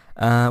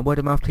 Word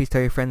of mouth, please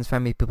tell your friends,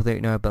 family, people that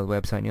you know about the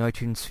website and the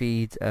iTunes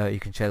feed. You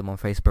can share them on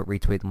Facebook,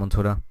 retweet them on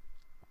Twitter.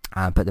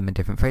 Put them in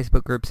different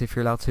Facebook groups if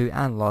you're allowed to.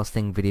 And last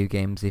thing, video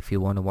games. If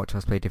you want to watch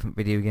us play different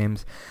video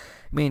games,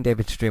 me and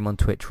David stream on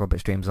Twitch,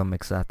 Robert streams on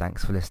Mixer.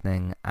 Thanks for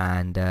listening,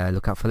 and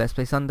look out for Let's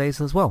Play Sundays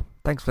as well.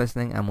 Thanks for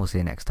listening, and we'll see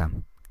you next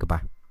time.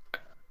 Goodbye.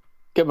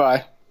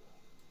 Goodbye.